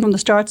 Sebastián from the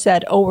start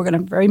said, we're going to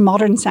have a very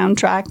modern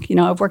soundtrack. You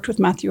know, I've worked with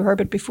Matthew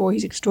Herbert before.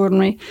 He's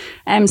extraordinary.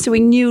 So we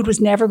knew it was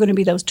never going to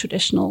be those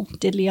traditional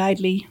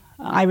diddly-idly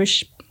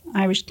Irish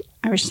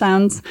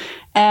sounds.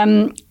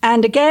 And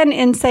again,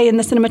 in the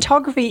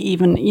cinematography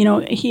even, you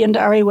know, he and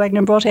Ari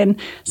Wegner brought in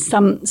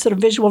some sort of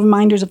visual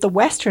reminders of the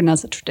Western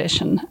as a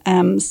tradition.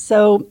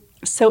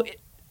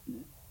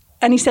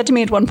 And he said to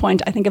me at one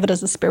point, I think of it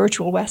as a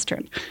spiritual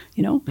Western,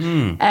 you know.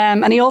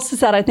 And he also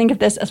said, I think of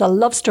this as a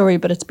love story,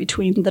 but it's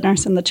between the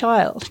nurse and the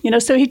child. You know,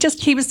 so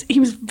he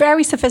was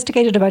very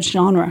sophisticated about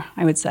genre,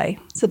 I would say.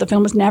 So the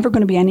film was never going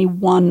to be any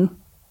one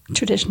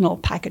traditional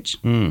package.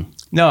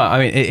 No, I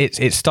mean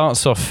it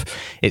starts off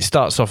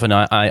and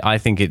I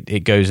think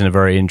it goes in a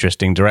very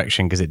interesting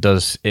direction, because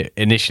it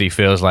initially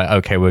feels like,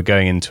 okay, we're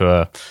going into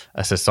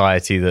a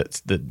society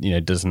that you know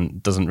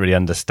doesn't really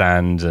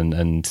understand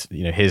and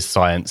you know, here's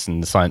science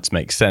and the science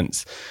makes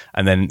sense,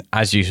 and then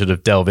as you sort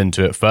of delve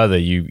into it further,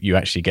 you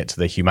actually get to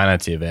the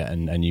humanity of it,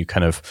 and you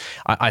kind of,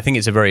 I think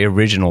it's a very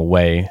original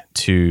way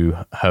to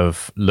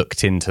have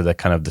looked into the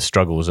kind of the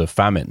struggles of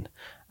famine.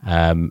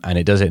 and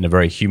it does it in a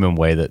very human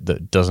way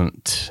that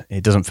doesn't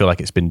feel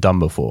like it's been done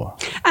before.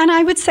 And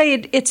I would say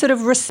it sort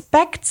of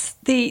respects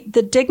the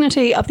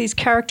dignity of these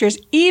characters,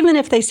 even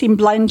if they seem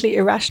blindly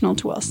irrational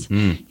to us.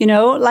 You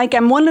know, like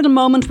one little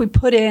moment we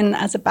put in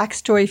as a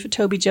backstory for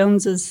Toby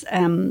Jones's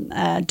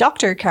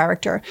doctor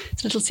character,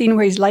 it's a little scene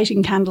where he's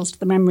lighting candles to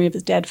the memory of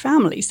his dead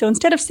family. So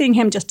instead of seeing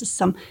him just as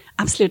some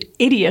absolute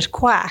idiot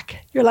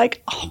quack, you're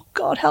like, oh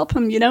God, help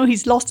him. You know,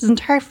 he's lost his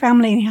entire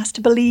family and he has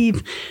to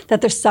believe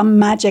that there's some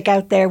magic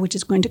out there which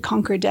is going to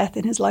conquer death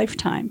in his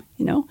lifetime,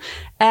 you know.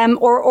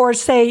 Or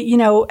say, you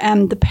know,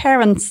 the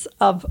parents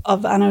of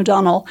Anne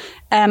O'Donnell,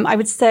 I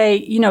would say,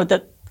 you know,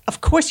 that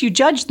of course you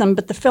judge them,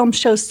 but the film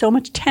shows so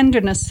much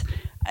tenderness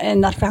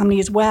in that family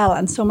as well,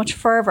 and so much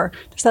fervour.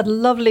 There's that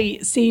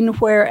lovely scene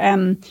where,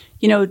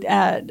 you know,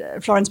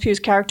 Florence Pugh's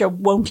character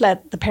won't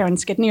let the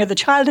parents get near the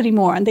child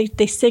anymore, and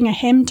they sing a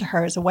hymn to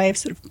her as a way of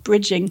sort of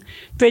bridging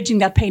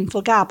that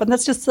painful gap. And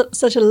that's just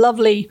such a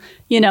lovely,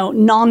 you know,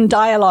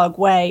 non-dialogue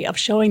way of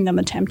showing them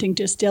attempting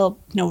to still,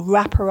 you know,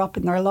 wrap her up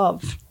in their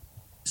love,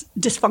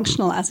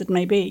 dysfunctional as it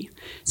may be.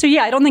 So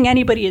yeah, I don't think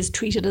anybody is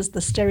treated as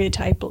the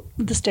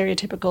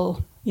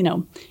stereotypical, you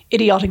know,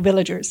 idiotic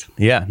villagers.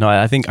 Yeah, no,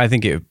 I think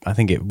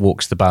it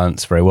walks the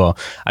balance very well.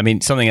 I mean,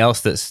 something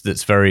else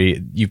that's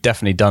very, you've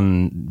definitely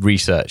done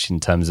research in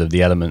terms of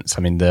the elements.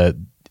 I mean, the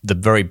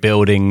very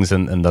buildings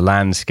and the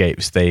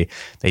landscapes, they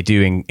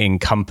do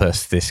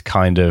encompass this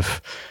kind of,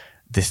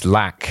 this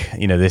lack,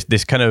 you know,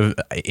 this kind of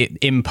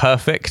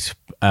imperfect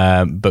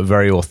but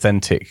very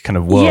authentic kind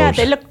of world. Yeah,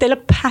 they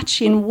look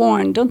patchy and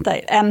worn, don't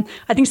they? I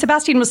think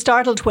Sebastián was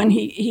startled when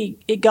he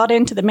got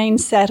into the main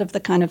set of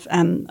the kind of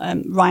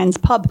Ryan's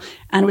pub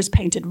and was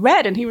painted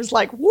red, and he was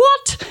like,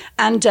 what?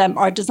 And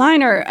our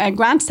designer,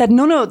 Grant, said,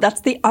 no, that's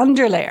the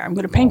underlayer. I'm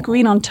going to paint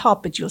green on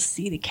top, but you'll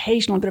see the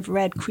occasional bit of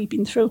red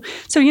creeping through.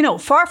 So, you know,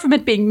 far from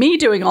it being me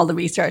doing all the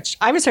research,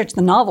 I researched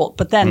the novel,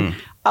 but then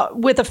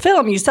with a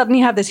film, you suddenly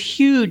have this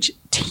huge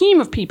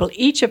team of people,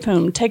 each of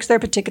whom takes their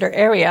particular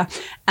area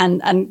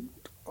and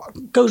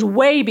goes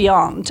way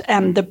beyond.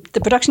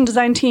 The production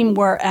design team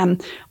were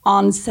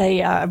on, say,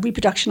 a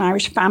reproduction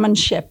Irish famine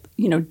ship,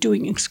 you know,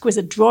 doing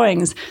exquisite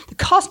drawings. The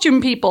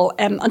costume people,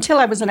 until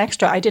I was an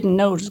extra, I didn't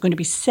know it was going to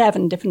be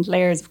 7 different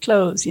layers of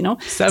clothes, you know.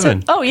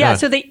 7? So, oh, yeah. God.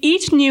 So they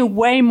each knew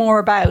way more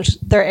about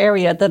their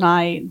area than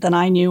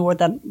I knew or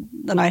than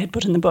I had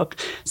put in the book.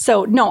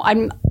 So, no,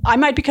 I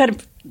might be kind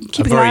of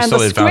keeping an eye on the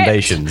script,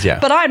 foundations, yeah.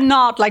 But I'm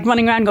not like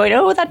running around going,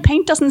 oh, that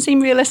paint doesn't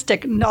seem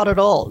realistic. Not at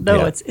all. No,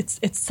 yeah.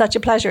 It's such a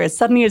pleasure. It's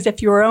suddenly as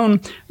if your own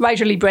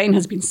writerly brain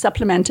has been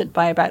supplemented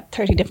by about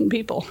 30 different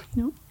people,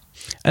 you know.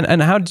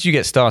 And how did you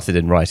get started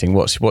in writing?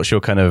 What's your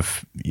kind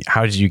of,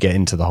 how did you get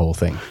into the whole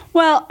thing?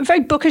 Well, a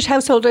very bookish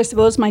household, I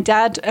suppose. My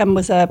dad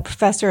was a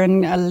professor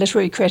and a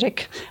literary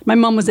critic. My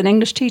mum was an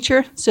English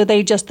teacher. So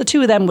the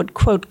two of them would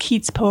quote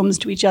Keats poems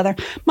to each other.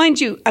 Mind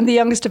you, I'm the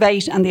youngest of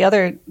 8 and the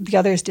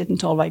others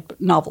didn't all write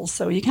novels.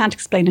 So you can't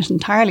explain it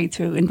entirely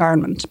through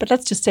environment. But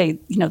let's just say,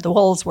 you know, the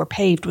walls were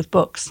paved with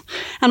books.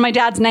 And my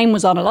dad's name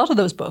was on a lot of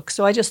those books.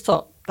 So I just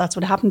thought, that's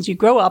what happens. You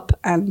grow up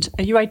and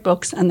you write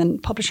books, and then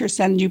publishers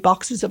send you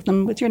boxes of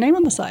them with your name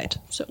on the side.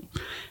 So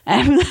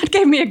that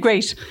gave me a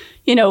great,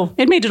 you know,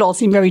 it made it all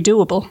seem very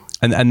doable.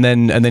 And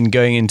then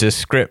going into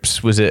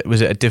scripts, was it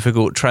a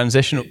difficult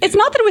transition? It's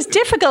not that it was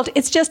difficult.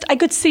 It's just I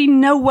could see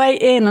no way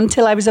in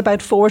until I was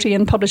about 40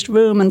 and published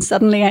Room, and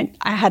suddenly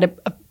I had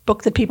a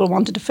book that people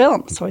wanted to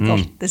film. So I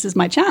thought, this is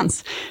my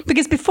chance.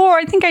 Because before,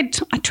 I think I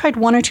tried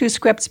 1 or 2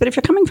 scripts, but if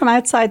you're coming from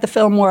outside the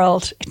film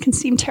world, it can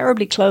seem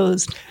terribly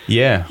closed.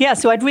 Yeah. Yeah,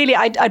 so I'd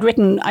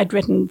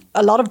written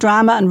a lot of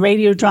drama and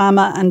radio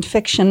drama and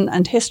fiction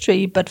and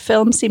history, but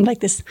film seemed like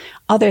this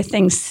other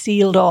thing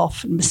sealed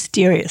off and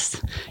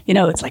mysterious. You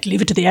know, it's like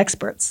leave it to the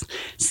experts.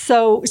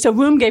 So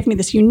Room gave me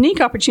this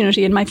unique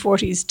opportunity in my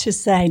 40s to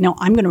say, no,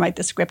 I'm going to write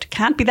this script. It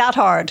can't be that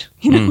hard,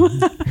 you know.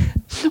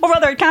 Or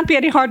rather, it can't be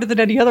any harder than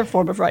any other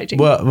form of writing.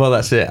 Well,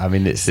 that's it. I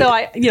mean, it's so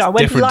I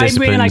went to the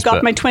library and I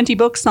got my 20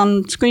 books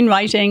on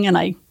screenwriting,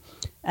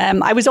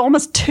 and I was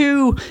almost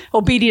too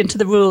obedient to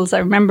the rules. I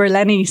remember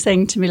Lenny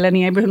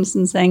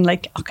Abrahamson saying,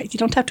 like, okay, you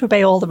don't have to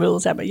obey all the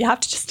rules, Emma. You have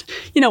to just,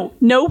 you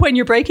know when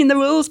you're breaking the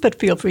rules, but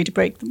feel free to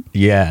break them.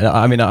 Yeah,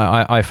 I mean,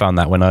 I found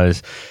that when I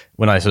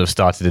sort of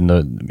started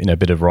in a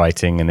bit of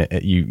writing, and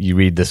you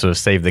read the sort of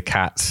Save the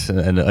Cats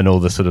and all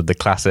the sort of the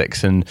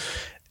classics, and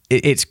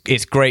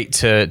it's great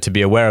to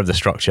be aware of the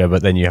structure,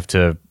 but then you have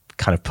to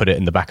kind of put it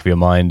in the back of your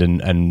mind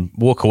and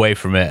walk away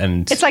from it.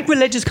 And it's like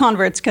religious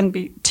converts can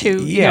be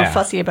too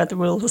fussy about the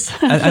rules.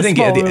 I think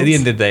at the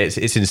end of the day,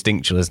 it's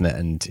instinctual, isn't it?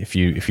 And if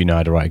you know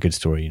how to write a good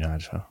story, you know how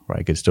to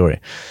write a good story.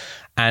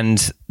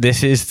 And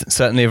this is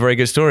certainly a very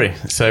good story.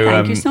 So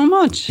thank you so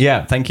much.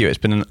 Yeah, thank you. It's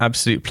been an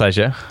absolute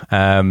pleasure.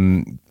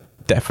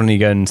 Definitely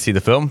go and see the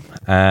film,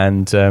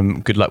 and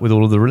good luck with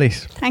all of the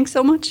release. Thanks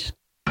so much.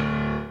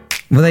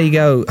 Well, there you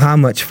go. How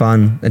much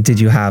fun did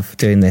you have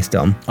doing this,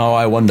 Dom? Oh,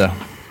 I wonder.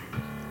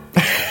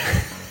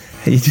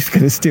 Are you just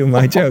going to steal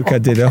my joke I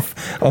did off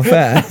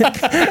air?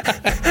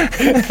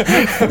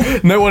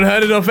 No one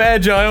heard it off air,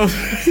 Giles.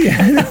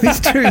 Yeah, no, it's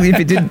true. If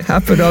it didn't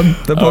happen on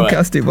the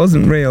podcast, It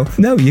wasn't real.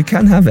 No, you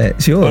can have it.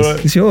 It's yours.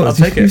 Right. It's yours. I'll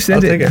take it. You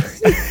said it.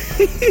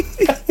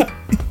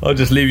 I'll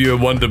just leave you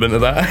in wonderment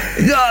of that.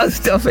 Oh,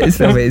 stop it.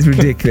 It's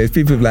ridiculous.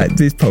 People are like,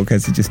 this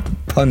podcast are just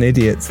pun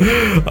idiots.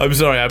 I'm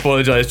sorry. I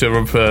apologise to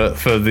everyone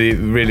for the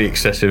really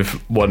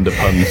excessive wonder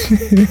puns.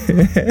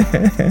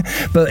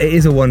 But it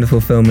is a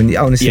wonderful film, and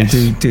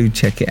honestly, do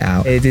check it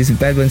out. It is in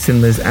Bedouin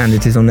Cinemas and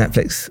it is on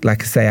Netflix,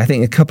 like I say, I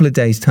think a couple of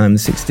days' time, the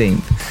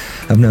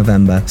 16th of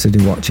November, so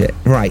do watch it.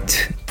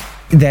 Right.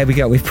 There we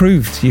go. We've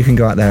proved you can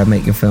go out there and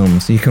make your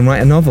films. You can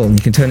write a novel and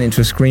you can turn it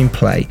into a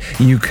screenplay.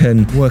 You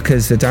can work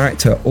as a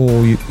director,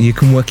 or you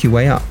can work your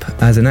way up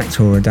as an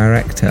actor or a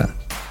director.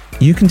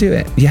 You can do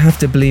it. You have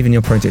to believe in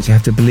your project. You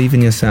have to believe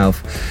in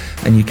yourself,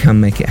 and you can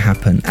make it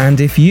happen. And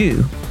if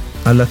you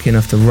are lucky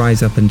enough to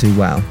rise up and do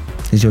well,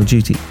 it's your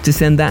duty to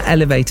send that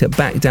elevator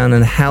back down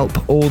and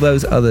help all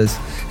those others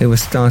who are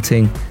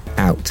starting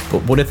out.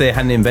 But what if they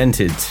hadn't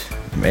invented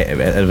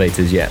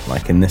elevators yet,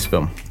 like in this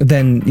film?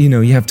 Then,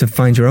 you have to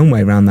find your own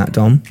way around that,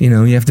 Dom. You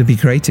have to be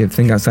creative,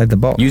 think outside the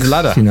box. Use a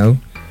ladder.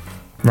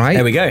 Right?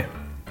 There we go.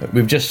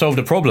 We've just solved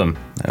a problem.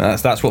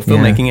 That's what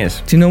filmmaking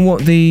is. Do you know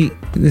what the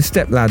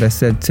step ladder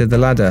said to the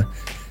ladder?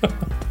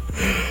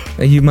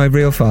 Are you my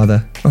real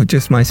father or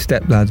just my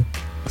step lad?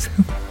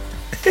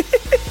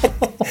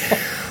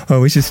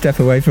 Oh, we should step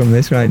away from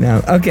this right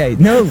now. Okay,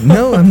 no,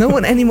 I don't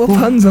want any more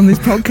puns on this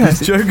podcast.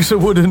 These jokes are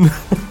wooden.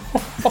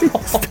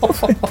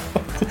 Stop it.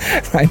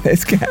 Right,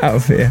 let's get out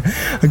of here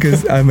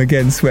because I'm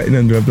again sweating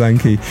under a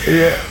blankie.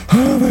 Yeah.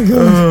 Oh my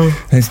god.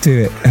 Let's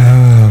do it.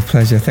 Oh,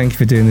 pleasure. Thank you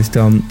for doing this,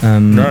 Dom.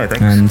 No,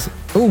 thanks.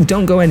 And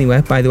don't go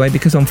anywhere, by the way,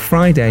 because on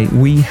Friday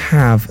we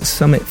have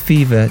Summit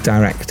Fever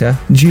director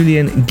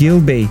Julian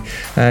Gilby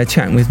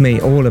chatting with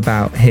me all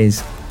about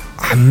his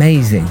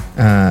amazing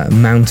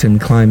mountain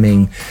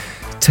climbing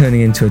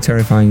turning into a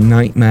terrifying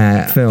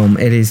nightmare film.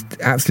 It is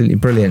absolutely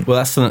brilliant. Well,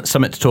 that's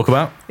something to talk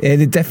about.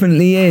 It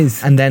definitely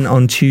is. And then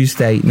on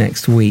Tuesday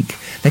next week,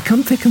 they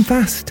come thick and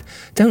fast,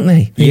 don't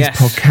they? These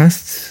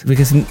podcasts.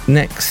 Because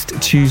next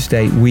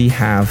Tuesday we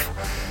have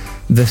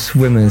The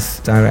Swimmers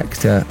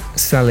director,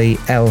 Sally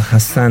El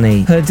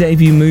Hassani. Her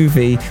debut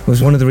movie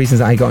was one of the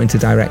reasons I got into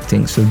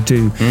directing, so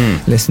do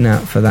listen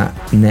out for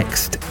that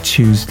next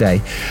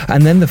Tuesday.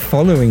 And then the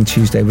following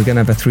Tuesday, we're going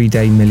to have a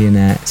 3-day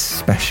Millionaire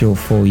special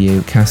for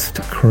you,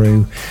 cast,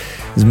 crew,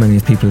 as many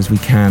people as we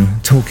can,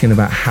 talking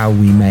about how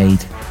we made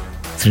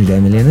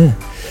 3-day Millionaire,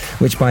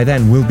 which by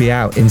then will be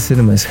out in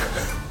cinemas.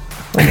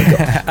 Oh my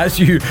God.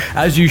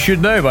 As you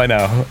should know by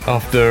now,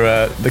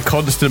 after the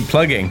constant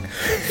plugging.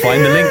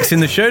 Find the links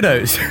in the show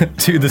notes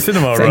to the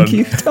cinema run. Thank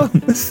you, Tom.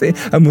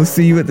 And we'll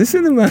see you at the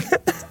cinema.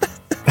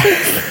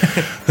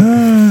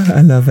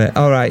 I love it.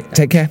 All right,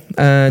 take care.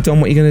 Dom,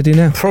 what are you going to do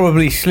now?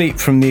 Probably sleep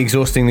from the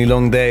exhaustingly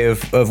long day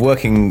of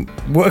working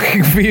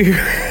for you.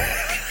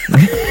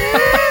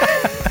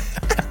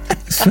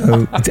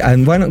 So,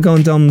 and why not go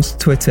on Dom's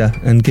Twitter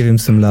and give him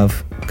some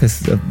love?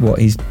 Because of what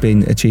he's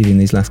been achieving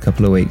these last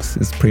couple of weeks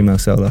as Primo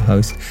Solo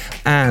host.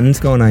 And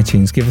go on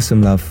iTunes, give us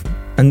some love.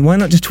 And why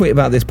not just tweet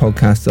about this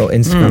podcast or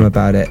Instagram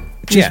about it?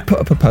 Just put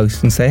up a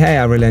post and say, hey,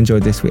 I really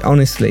enjoyed this week.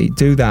 Honestly,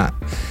 do that.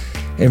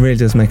 It really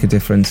does make a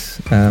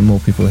difference. More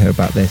people hear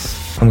about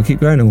this. And we'll keep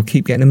growing and we'll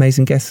keep getting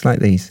amazing guests like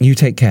these. You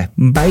take care.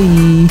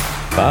 Bye.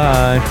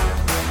 Bye.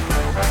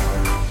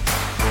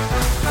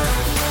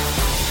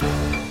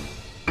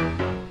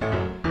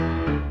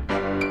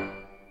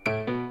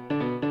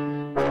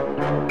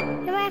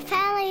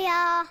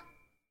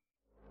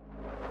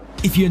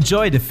 If you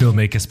enjoy the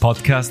Filmmakers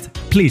Podcast,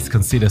 please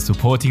consider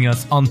supporting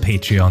us on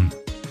Patreon.